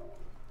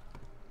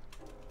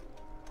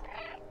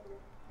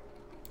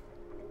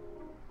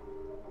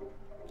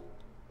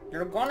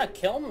 You're gonna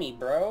kill me,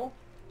 bro.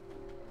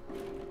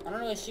 I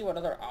don't really see what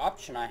other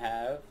option I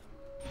have.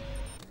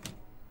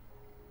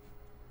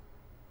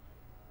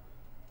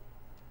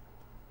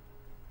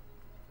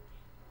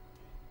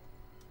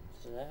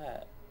 What's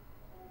that?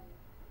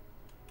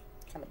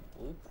 Kind of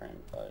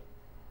blueprint, but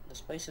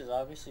this place has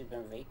obviously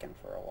been vacant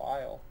for a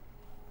while.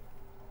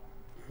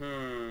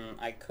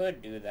 I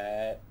could do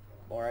that,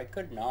 or I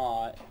could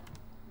not.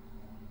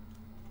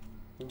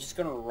 I'm just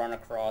gonna run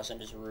across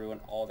and just ruin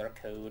all their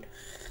code.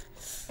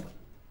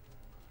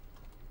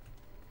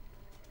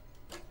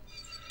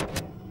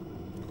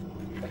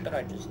 What did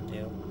I just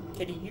do?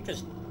 Kitty, you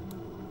just...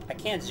 I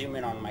can't zoom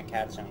in on my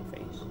cat's own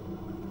face.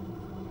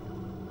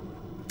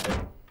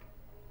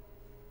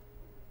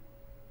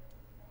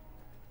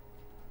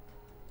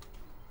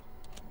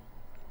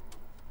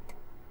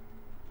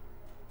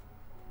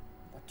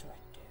 What do I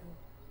do?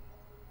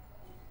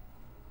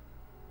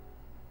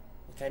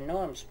 Like, I know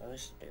what I'm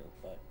supposed to do,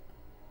 but...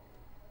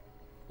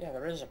 Yeah,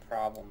 there is a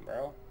problem,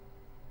 bro.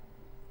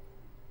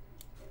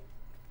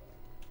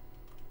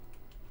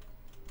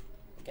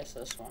 I guess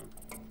this one.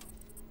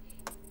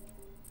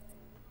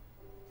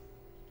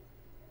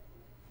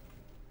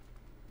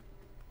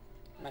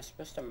 Am I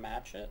supposed to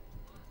match it?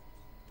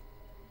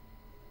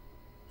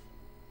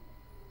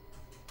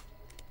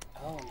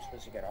 Oh, I'm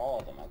supposed to get all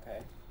of them,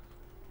 okay.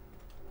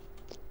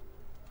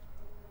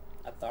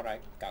 I thought I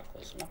got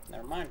close enough.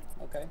 Never mind.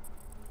 Okay.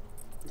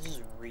 This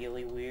is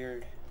really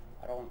weird.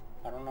 I don't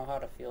know how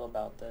to feel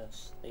about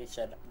this. They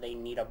said they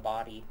need a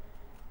body.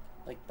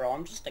 Like, bro,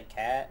 I'm just a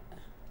cat.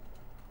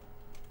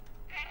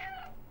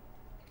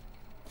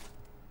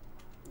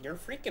 You're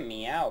freaking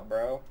me out,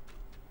 bro.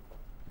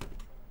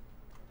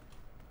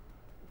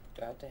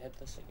 Do I have to hit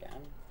this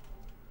again?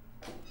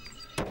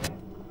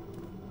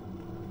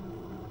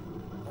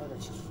 Oh,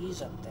 there's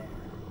keys up there.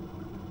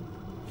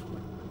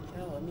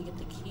 Yo, let me get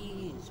the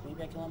keys.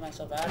 Maybe I can let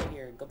myself out of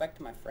here. Go back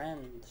to my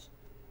friends.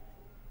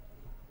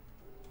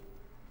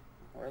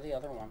 Where are the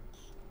other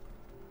ones?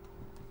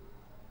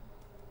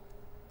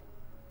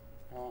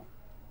 Oh.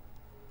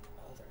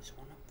 Oh, there's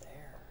one up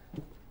there.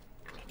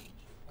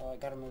 Oh, I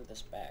gotta move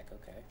this back.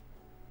 Okay.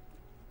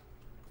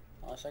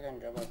 Unless I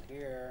can jump up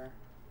here.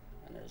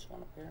 And there's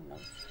one up here? No.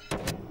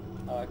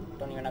 Oh, I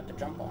don't even have to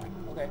jump on it.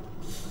 Okay.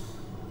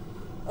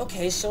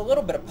 Okay, so a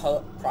little bit of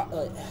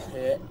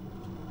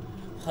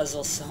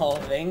puzzle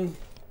solving.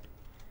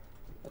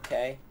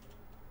 Okay.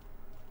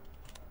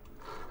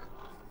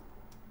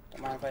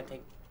 Don't mind if I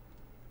take...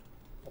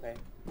 Okay.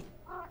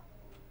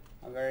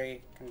 I'm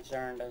very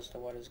concerned as to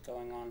what is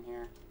going on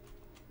here.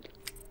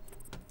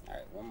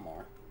 Alright, one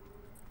more.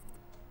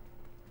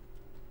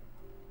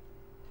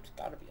 It's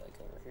gotta be like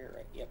over here,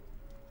 right? Yep.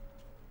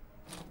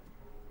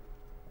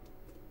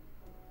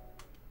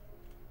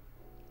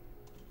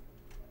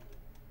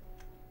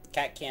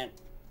 Cat can't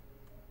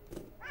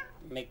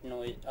make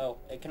noise. Oh,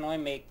 it can only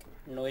make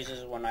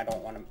noises when I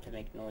don't want him to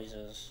make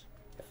noises.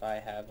 If I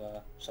have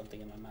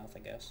something in my mouth, I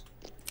guess.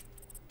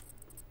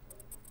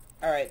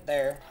 Alright,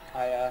 there.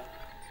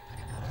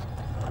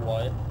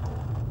 What?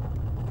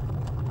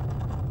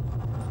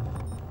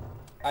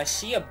 I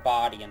see a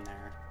body in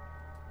there.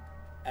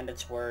 And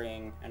it's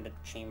worrying, and a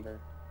chamber.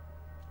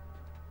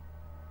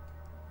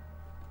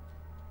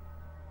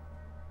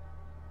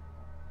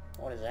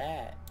 What is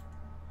that?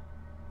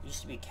 Used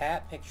to be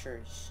cat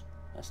pictures.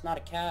 That's not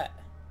a cat.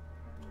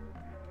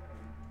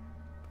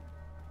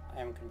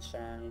 I am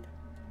concerned.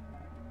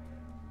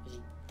 Is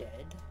he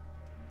dead?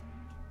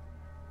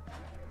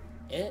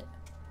 It?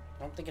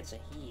 I don't think it's a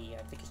he.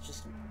 I think it's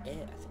just an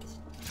it.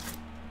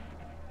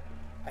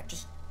 I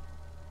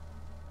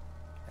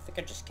think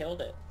I just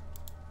killed it.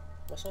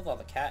 What's with all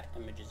the cat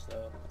images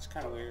though? That's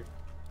kind of weird.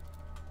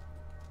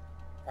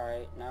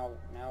 Alright, now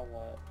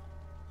what?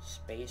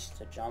 Space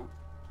to jump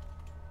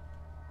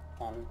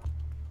on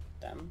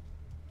them.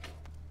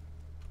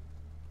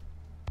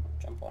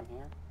 Jump on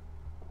here.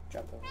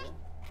 Jump over here.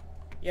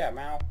 Yeah,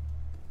 Mao.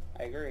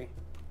 I agree.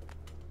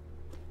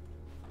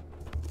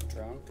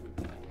 Drone.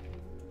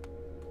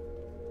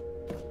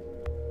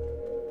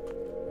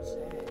 What's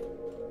that?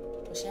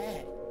 What's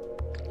that?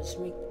 Does this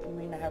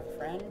mean I have a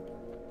friend?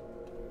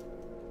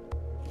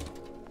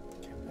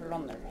 Can I put it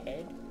on their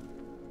head?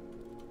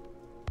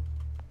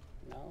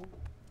 No.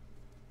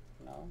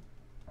 No.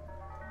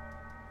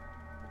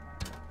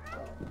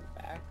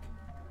 Back.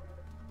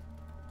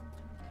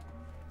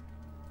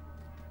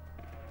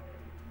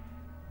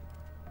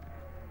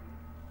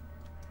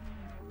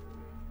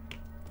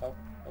 Oh,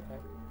 okay.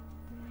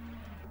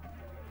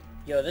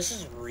 Yo, this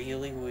is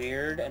really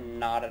weird and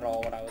not at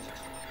all what I was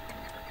expecting.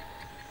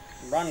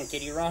 Run,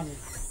 kitty, run.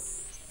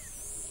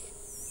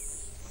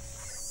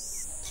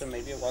 So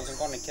maybe it wasn't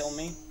going to kill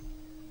me?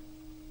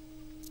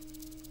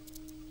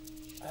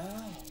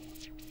 Oh.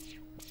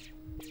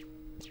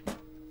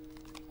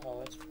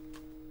 Oh,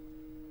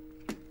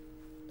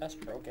 that's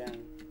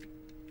broken.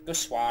 Go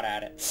swat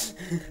at it.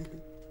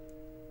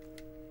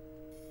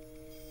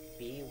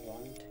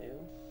 B1, 2?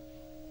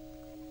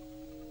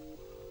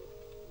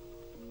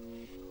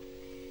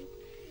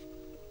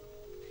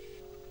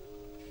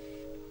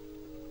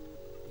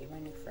 You my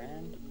new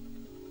friend?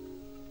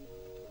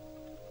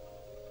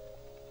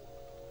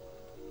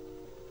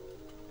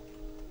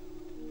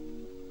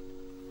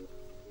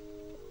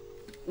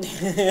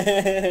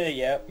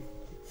 Yep.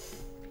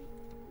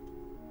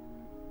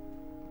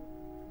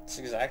 That's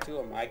exactly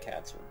what my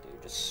cats would do.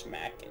 Just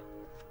smack it.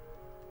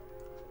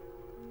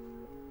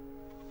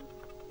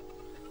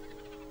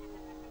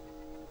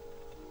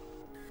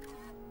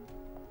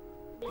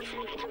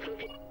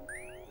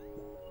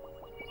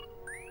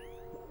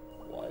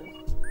 What?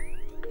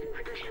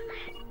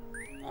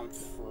 I'm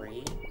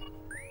free?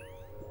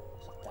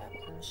 Is it that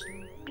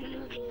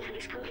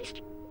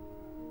person?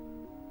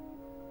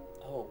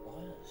 Oh, it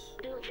was.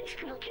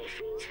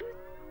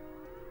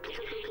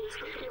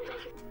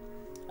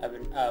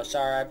 Oh,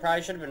 sorry, I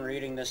probably should have been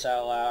reading this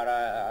out loud.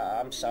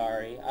 I'm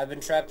sorry. I've been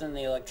trapped in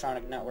the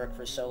electronic network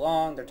for so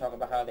long. They're talking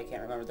about how they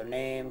can't remember their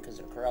name because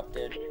they're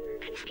corrupted.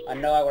 I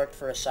know I worked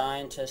for a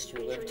scientist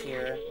who lived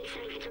here.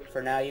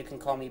 For now, you can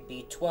call me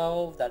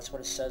B12. That's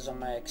what it says on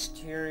my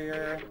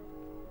exterior.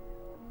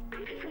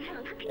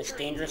 It's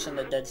dangerous in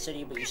the dead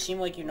city, but you seem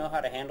like you know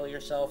how to handle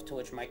yourself, to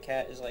which my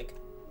cat is like,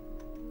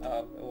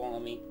 it won't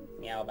let me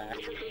meow back.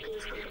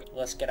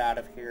 Let's get out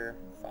of here.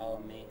 Follow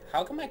me.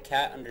 How can my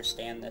cat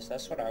understand this?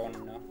 That's what I want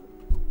to know.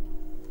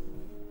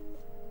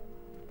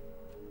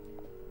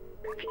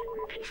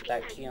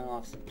 That key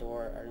unlocks the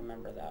door. I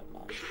remember that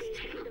much.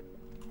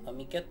 Let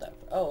me get that.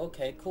 Oh,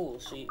 okay, cool.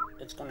 So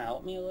it's gonna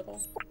help me a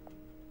little?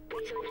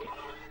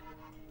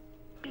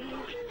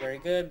 Very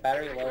good.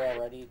 Battery low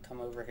already. Come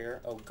over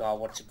here. Oh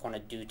god, what's it gonna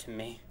do to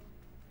me?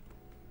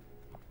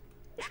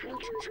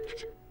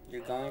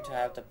 You're going to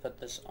have to put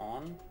this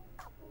on?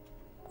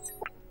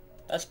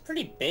 That's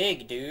pretty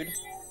big, dude.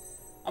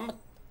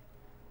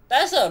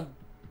 That's a...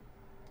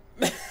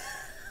 He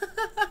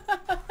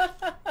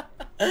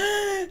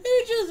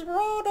just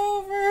rolled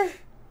over.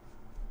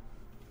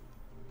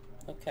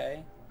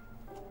 Okay.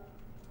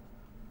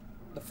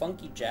 The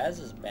funky jazz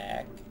is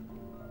back.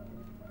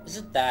 Is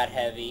it that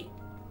heavy?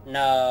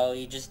 No,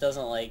 he just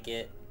doesn't like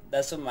it.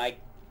 That's what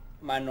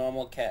my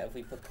normal cat, if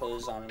we put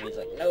clothes on him, he's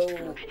like,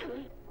 no.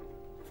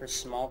 For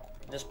small...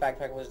 This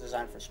backpack was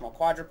designed for small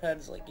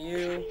quadrupeds like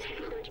you.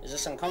 Is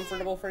this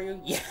uncomfortable for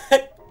you? Yeah.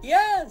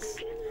 Yes!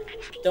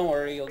 Don't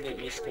worry, you'll get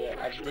used to it.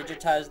 I've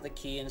digitized the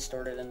key and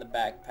stored it in the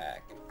backpack.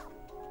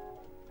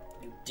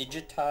 You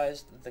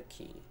digitized the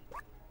key.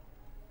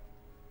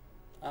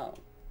 Oh.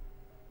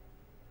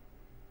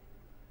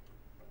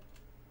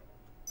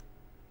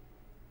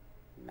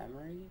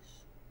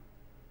 Memories?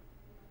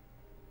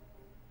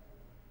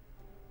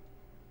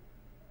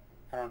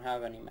 I don't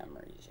have any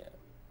memories yet,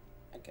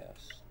 I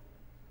guess.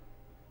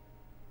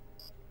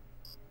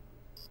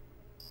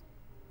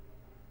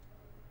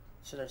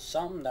 So there's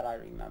something that I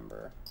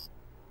remember,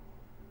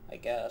 I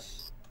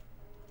guess.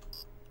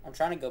 I'm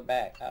trying to go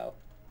back. Oh,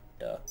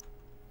 duh.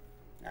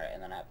 Alright,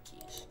 and then I have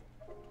keys.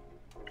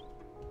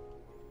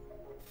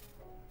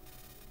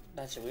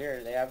 That's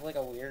weird. They have like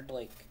a weird,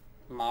 like,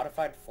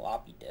 modified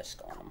floppy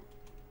disk on them.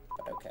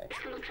 But okay.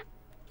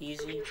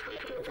 Easy.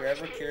 If you're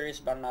ever curious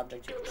about an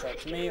object, you can show it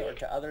to me or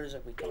to others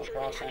if we come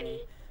across any.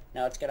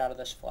 Now let's get out of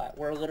this flat.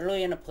 We're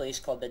literally in a place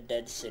called the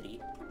Dead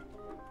City.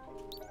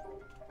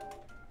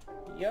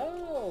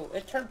 Yo,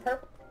 it turned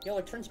purple. Yo,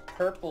 it turns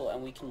purple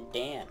and we can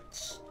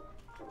dance.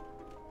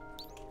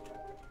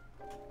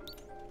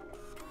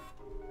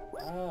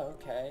 Oh,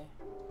 okay.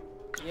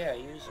 Yeah,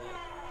 use it.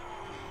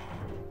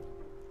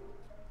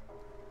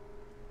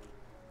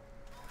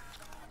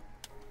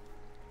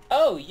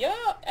 Oh, yo!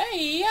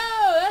 Hey, yo!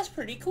 That's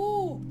pretty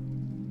cool!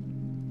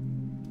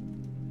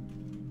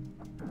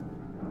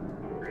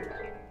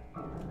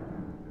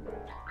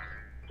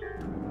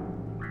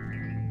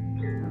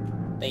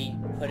 They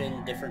put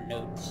in different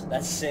notes.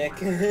 That's sick.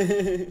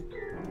 I'm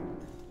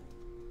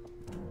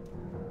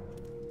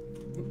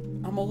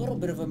a little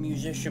bit of a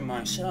musician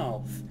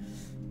myself,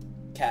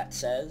 Cat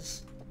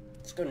says.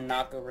 Let's go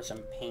knock over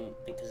some paint,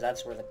 because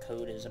that's where the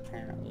code is,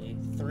 apparently.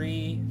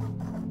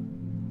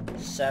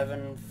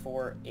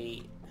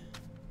 3748.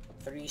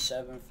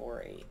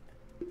 3748.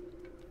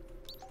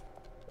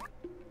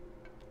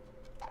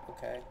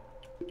 Okay.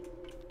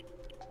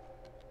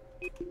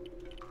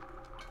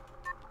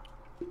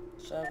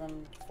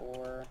 7,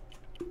 4,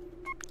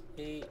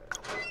 8.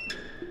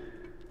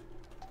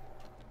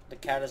 The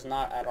cat is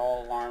not at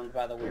all alarmed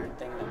by the weird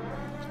thing that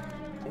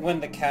when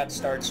the cat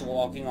starts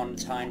walking on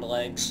its hind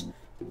legs.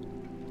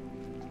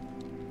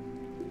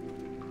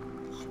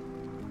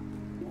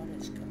 What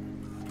is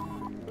going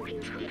on?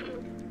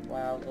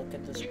 Wow, look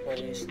at this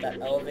place.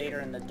 That elevator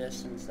in the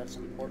distance, that's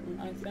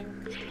important, I think.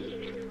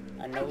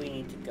 I know we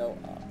need to go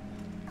up.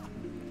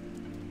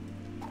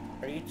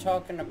 Are you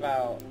talking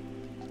about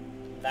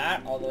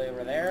that all the way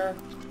over there?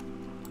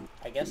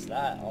 I guess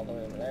that all the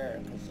way over there,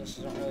 because this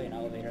isn't really an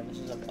elevator, this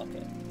is a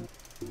bucket.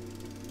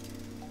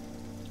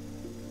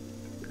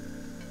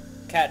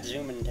 Cat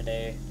zooming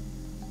today.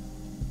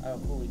 Oh,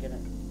 cool, we get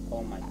it.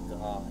 Oh my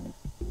god.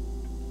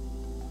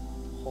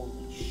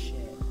 Holy shit.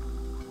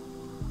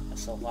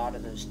 That's a lot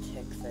of those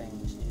tick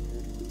things,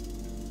 dude.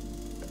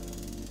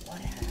 What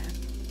happened?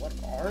 What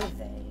are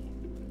they?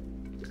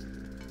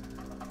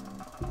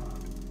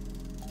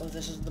 Oh,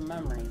 this is the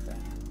memory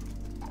thing.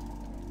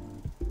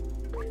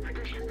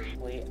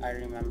 Wait, I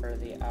remember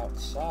the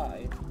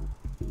outside.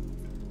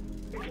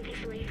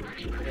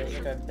 Feels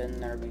like I've been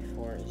there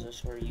before. Is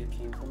this where you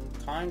came from?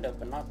 Kinda,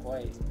 but not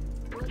quite.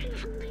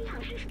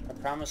 I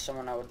promised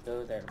someone I would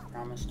go there.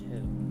 Promised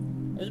who?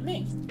 It was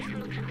me.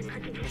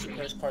 This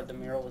postcard, the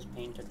mural was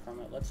painted from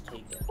it. Let's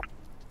take it.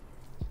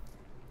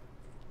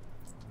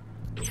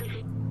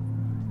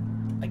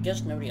 I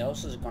guess nobody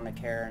else is gonna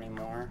care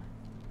anymore.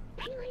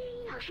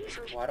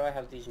 Why do I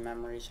have these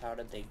memories? How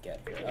did they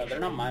get here? Oh, they're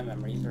not my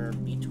memories. They're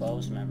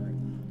B12's memory.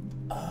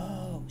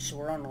 Oh, so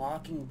we're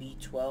unlocking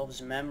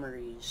B12's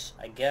memories,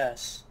 I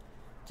guess,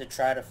 to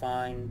try to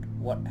find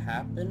what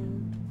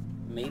happened.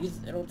 Maybe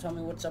it'll tell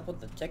me what's up with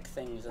the tick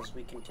things as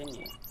we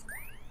continue.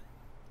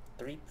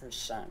 3%.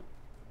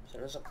 So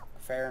there's a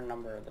fair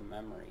number of the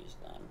memories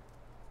then.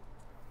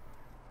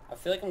 I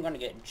feel like I'm going to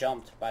get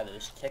jumped by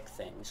those tick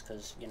things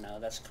because, you know,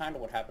 that's kind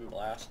of what happened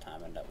last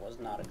time and that was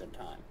not a good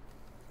time.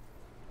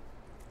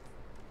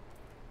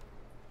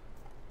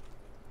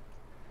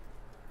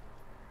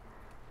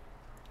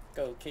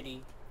 Go,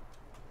 kitty.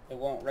 It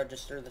won't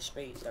register the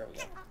space. There we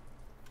go.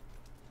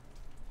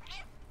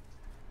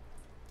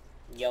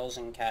 Yells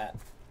and cat.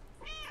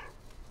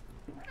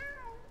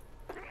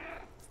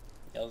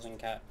 Yells and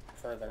cat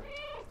further.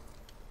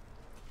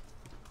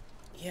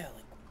 Yeah,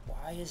 like,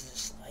 why is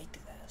this like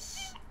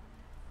this?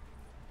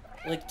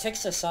 Like,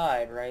 ticks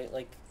aside, right?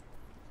 Like,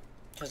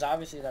 because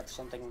obviously that's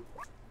something...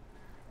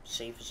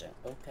 Safe zone.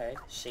 Okay,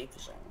 safe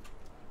zone.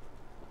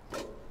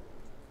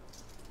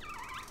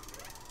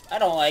 I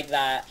don't like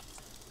that.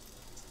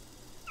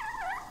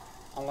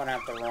 I'm gonna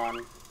have to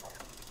run.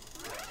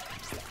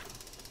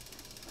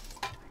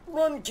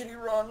 Run, kitty,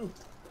 run!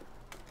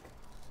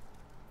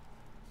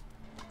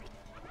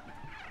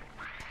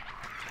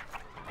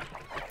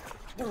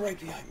 They're right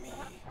behind me.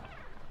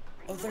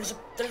 Oh, there's a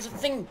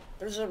thing!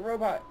 There's a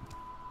robot.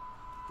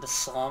 The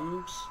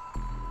slums?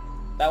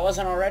 That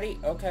wasn't already?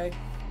 Okay.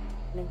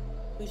 No,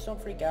 please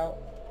don't freak out.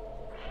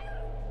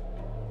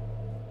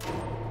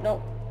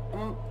 No,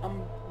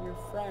 I'm your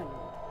friend.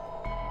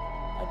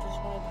 I just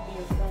wanted to be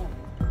your friend.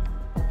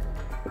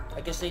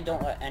 I guess they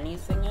don't let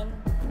anything in?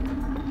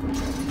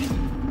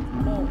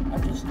 No, I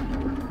just...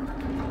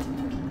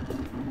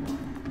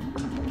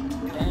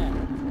 Damn.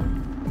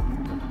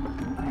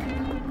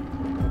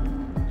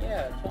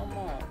 Yeah, tell them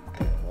off.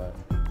 What?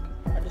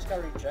 I just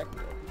got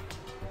rejected.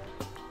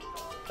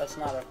 That's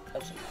not a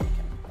mannequin.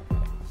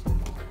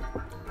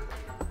 Okay.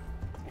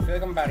 I feel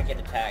like I'm about to get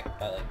attacked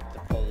by, like, the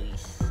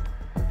police.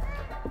 I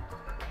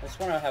just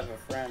want to have a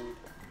friend.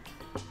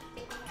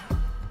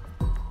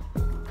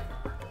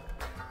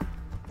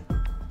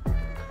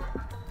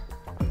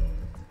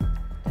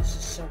 This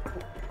is so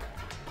cool.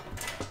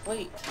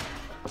 Wait.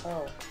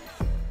 Oh.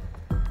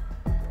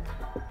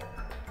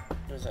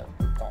 There's a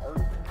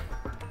guard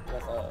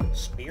with a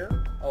spear?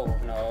 Oh,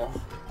 no.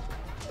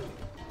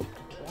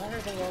 Why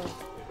are they all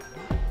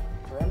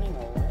running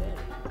away?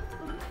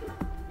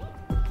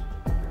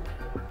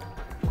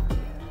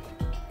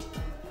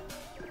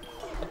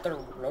 But they're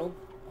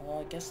well,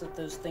 I guess that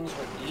those things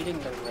were eating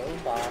the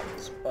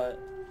robots, but...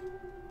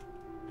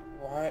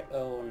 Why?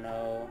 Oh,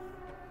 no.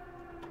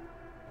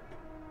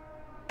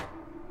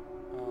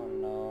 Oh,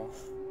 no.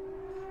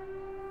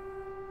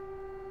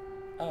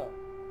 Oh.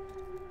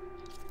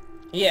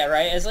 Yeah,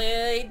 right? It's like,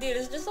 hey, dude,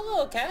 it's just a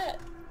little cat.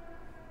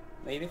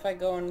 Maybe if I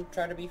go and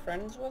try to be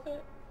friends with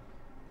it?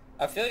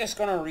 I feel like it's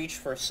gonna reach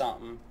for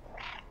something.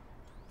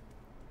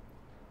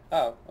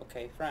 Oh,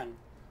 okay, friend.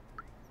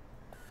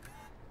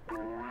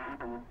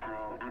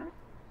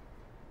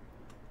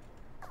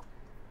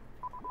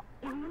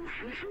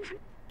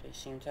 They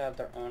seem to have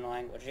their own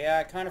language. Yeah,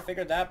 I kind of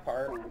figured that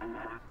part.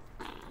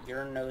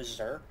 You're no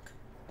Zerk?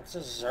 What's a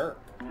Zerk?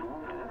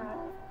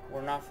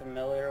 We're not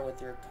familiar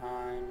with your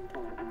kind.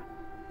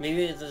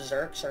 Maybe the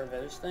Zerks are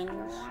those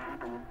things?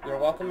 You're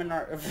welcome in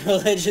our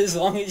village as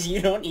long as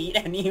you don't eat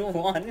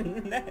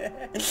anyone.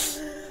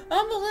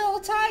 I'm a little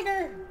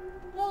tiger!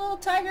 I'm a little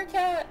tiger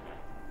cat!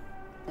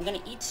 I'm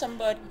gonna eat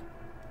somebody.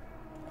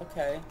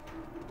 Okay.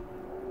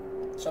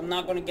 So I'm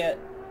not gonna get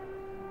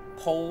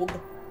pulled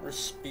or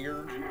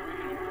speared.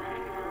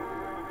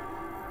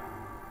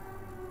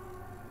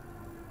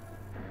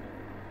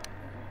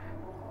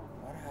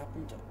 What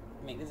happened to...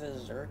 Maybe the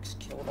Zerks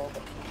killed all the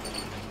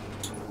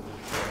people.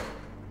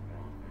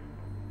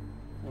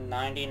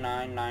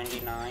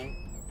 99.99.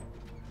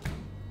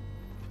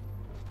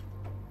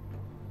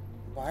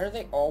 Why are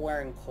they all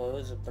wearing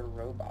clothes if they're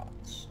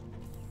robots?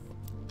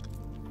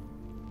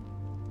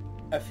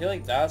 I feel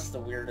like that's the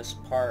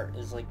weirdest part,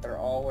 is like they're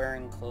all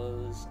wearing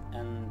clothes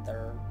and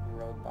they're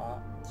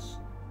robots.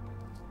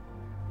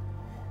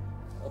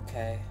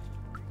 Okay.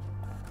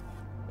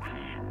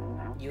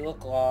 You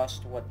look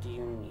lost, what do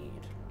you need?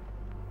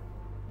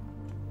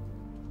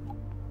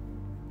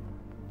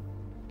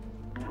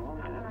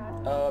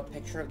 Oh, a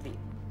picture of the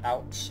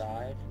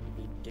outside?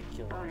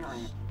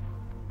 Ridiculous.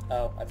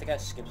 Oh, I think I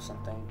skipped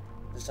something.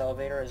 This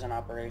elevator isn't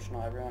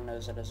operational. Everyone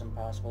knows it is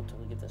impossible to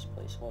leave this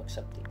place. Well,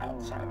 except the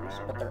outsiders.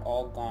 But they're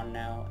all gone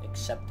now,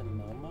 except the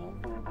Momo.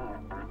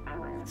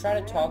 Try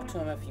to talk to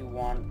him if you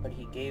want, but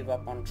he gave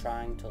up on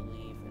trying to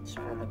leave. It's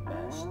for the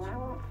best.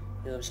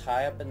 He lives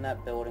high up in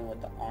that building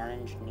with the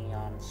orange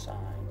neon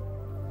sign.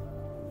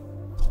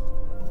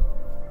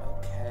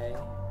 Okay.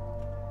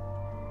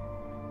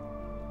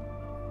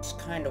 It's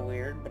kind of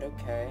weird, but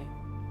okay.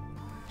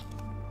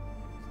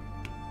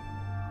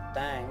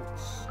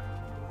 Thanks.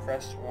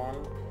 Press 1.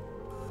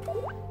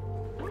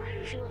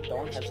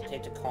 Don't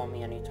hesitate to call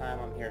me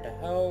anytime. I'm here to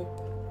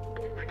help.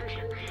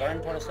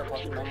 Garden told us to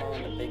talk to Momo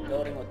in the big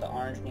building with the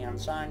orange neon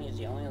sign. He's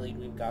the only lead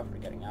we've got for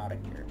getting out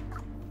of here.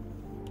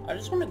 I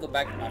just want to go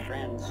back to my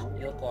friends.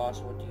 You look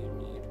lost. What do you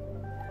need?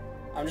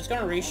 I'm just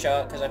gonna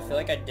re-show it because I feel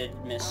like I did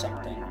miss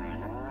something.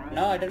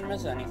 No, I didn't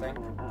miss anything.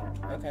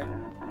 Okay.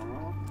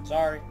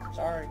 Sorry,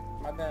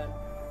 my bad.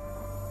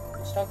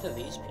 Let's talk to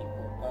these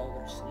people while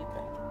they're sleeping.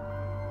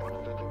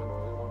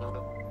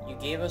 You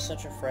gave us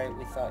such a fright,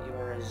 we thought you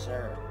were a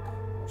Zerg.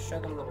 We'll show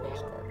them the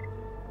postcard.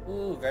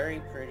 Ooh,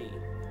 very pretty.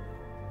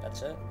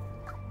 That's it?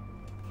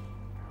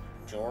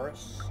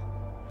 Joris?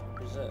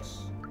 Who's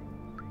this?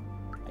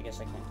 I guess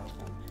I can't talk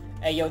to them.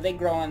 Hey, yo, they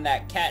growing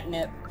that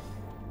catnip.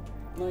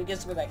 Let me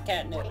guess with that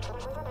catnip.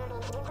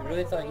 I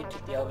really thought you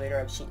took the elevator.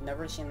 I've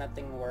never seen that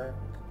thing work.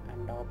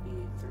 And I'll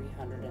be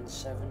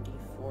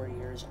 374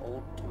 years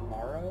old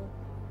tomorrow?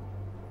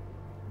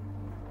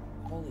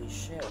 Holy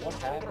shit, what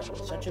happened?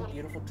 Such a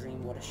beautiful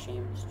dream, what a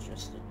shame it's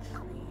just a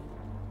dream.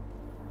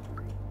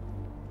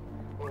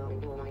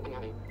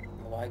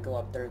 Why go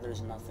up there?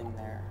 There's nothing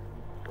there.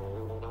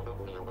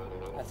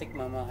 I think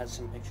Momo has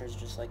some pictures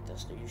just like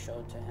this. Did you show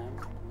it to him?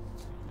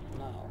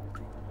 No.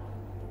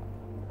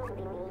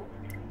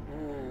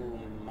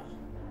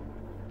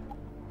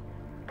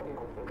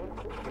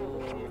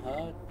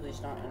 Huh? Please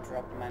don't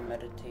interrupt my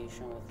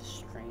meditation with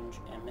strange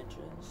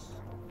images.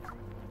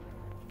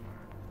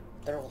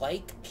 They're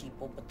like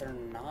people, but they're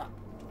not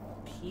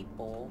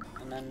people.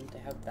 And then they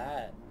have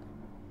that.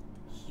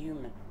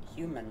 Human.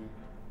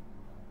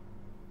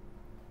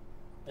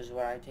 Is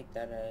what I take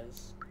that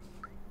as.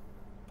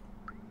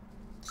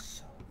 It's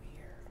so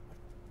weird.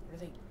 What are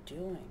they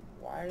doing?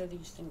 Why are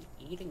these things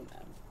eating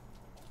them?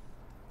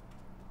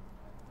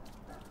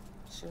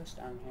 Let's see what's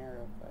down here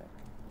real quick.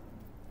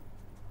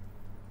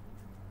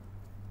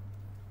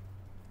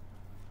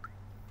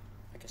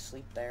 I can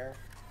sleep there.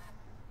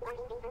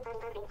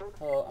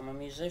 Oh, I'm a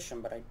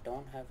musician, but I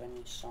don't have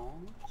any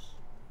songs.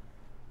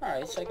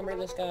 Alright, so I can write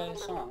this guy a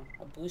song.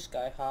 A blue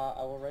sky, ha.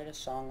 I will write a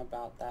song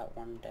about that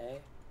one day.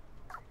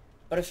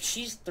 But if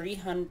she's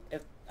 300,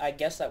 I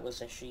guess that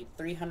was a she,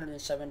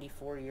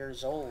 374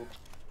 years old,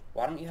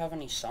 why don't you have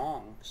any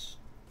songs?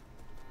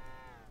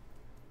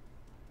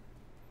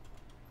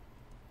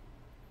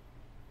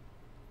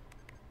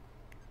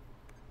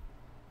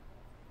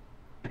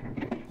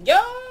 Yo,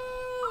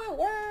 it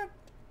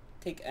worked!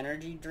 Take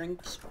energy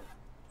drinks.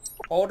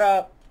 Hold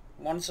up.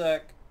 1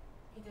 sec.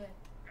 You good?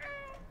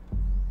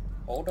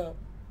 Hold up.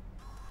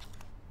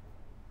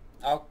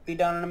 I'll be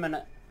down in a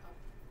minute.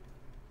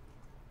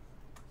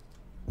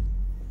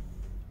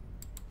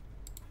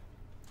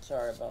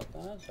 Sorry about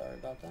that.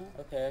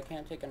 Okay, I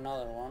can't take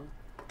another one.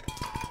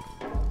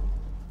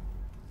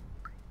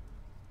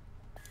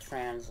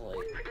 Translate.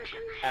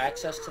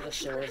 Access to the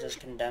sewers is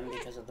condemned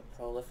because of the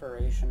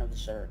proliferation of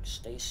Zergs.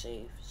 Stay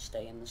safe.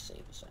 Stay in the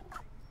safe zone.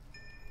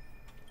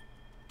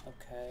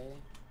 Okay.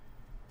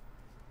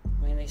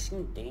 I mean, they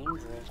seem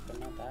dangerous, but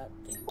not that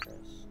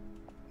dangerous.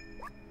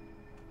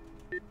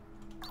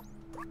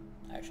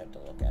 I actually have to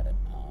look at it.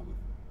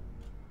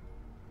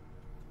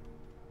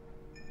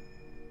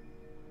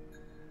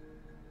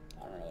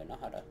 I don't really know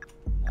how to...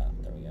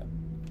 there we go.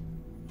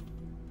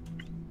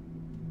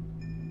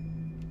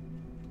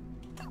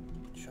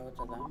 Show it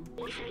to them.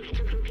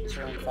 This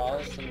room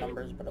follows the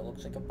numbers, but it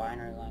looks like a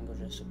binary language,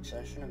 a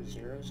succession of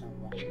zeros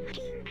and ones.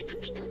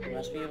 You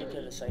must be able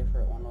to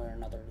decipher it one way or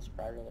another. It is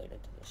probably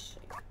related to this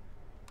safe.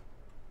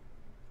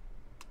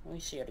 Let me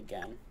see it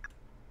again.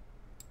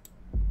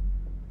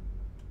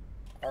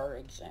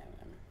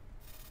 Examine.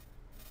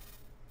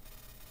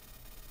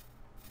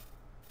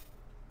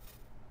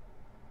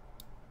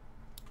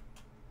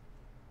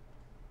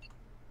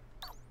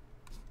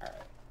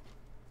 Alright.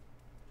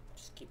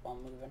 Just keep on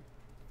moving.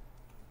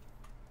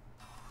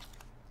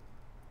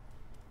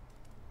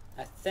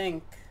 I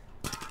think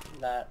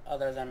that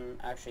other than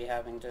actually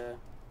having to,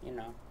 you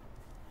know,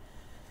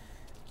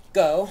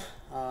 go,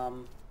 I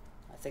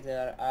think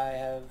that I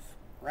have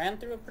ran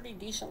through a pretty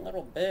decent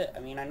little bit. I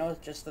mean, I know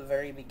it's just the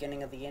very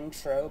beginning of the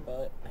intro,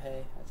 but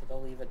hey, I think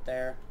I'll leave it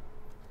there.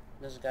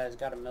 This guy's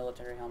got a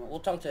military helmet.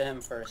 We'll talk to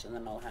him first, and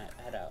then I'll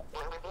head out.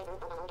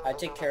 I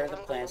take care of the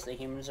plants. The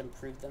humans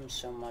improved them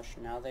so much.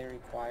 Now they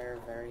require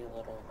very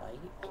little light.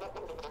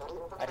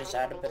 I just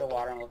add a bit of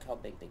water, and look how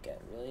big they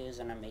get. It really is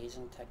an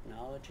amazing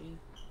technology.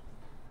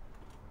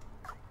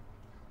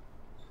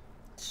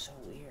 It's so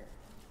weird.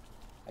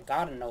 I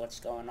gotta know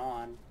what's going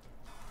on.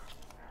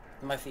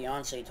 My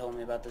fiance told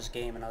me about this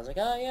game, and I was like,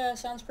 oh yeah, it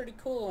sounds pretty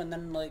cool. And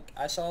then, like,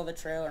 I saw the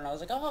trailer, and I was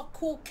like, oh,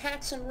 cool,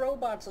 cats and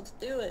robots, let's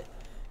do it.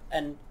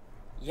 And,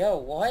 yo,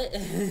 what?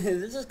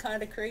 This is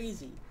kind of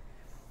crazy.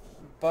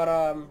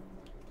 But,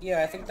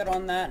 yeah, I think that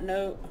on that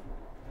note,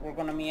 we're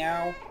gonna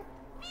meow.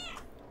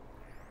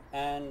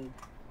 And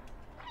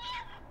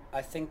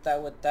I think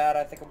that with that,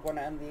 I think I'm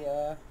gonna end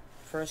the,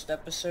 first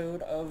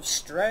episode of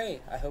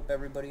Stray. I hope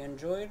everybody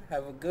enjoyed.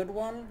 Have a good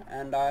one,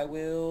 and I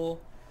will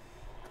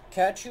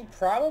catch you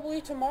probably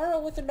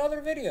tomorrow with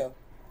another video.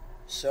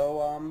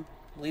 So,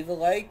 leave a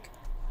like.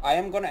 I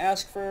am going to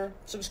ask for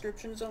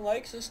subscriptions and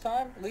likes this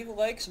time. Leave a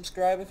like,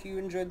 subscribe if you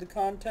enjoyed the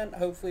content.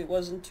 Hopefully it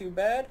wasn't too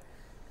bad.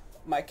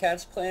 My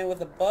cat's playing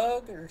with a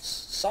bug or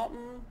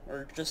something,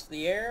 or just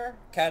the air.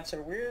 Cats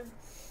are weird.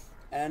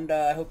 And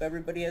I hope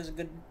everybody has a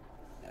good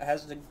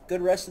has a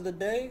good rest of the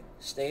day.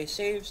 Stay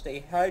safe,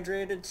 stay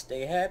hydrated,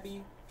 stay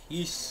happy.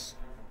 Peace.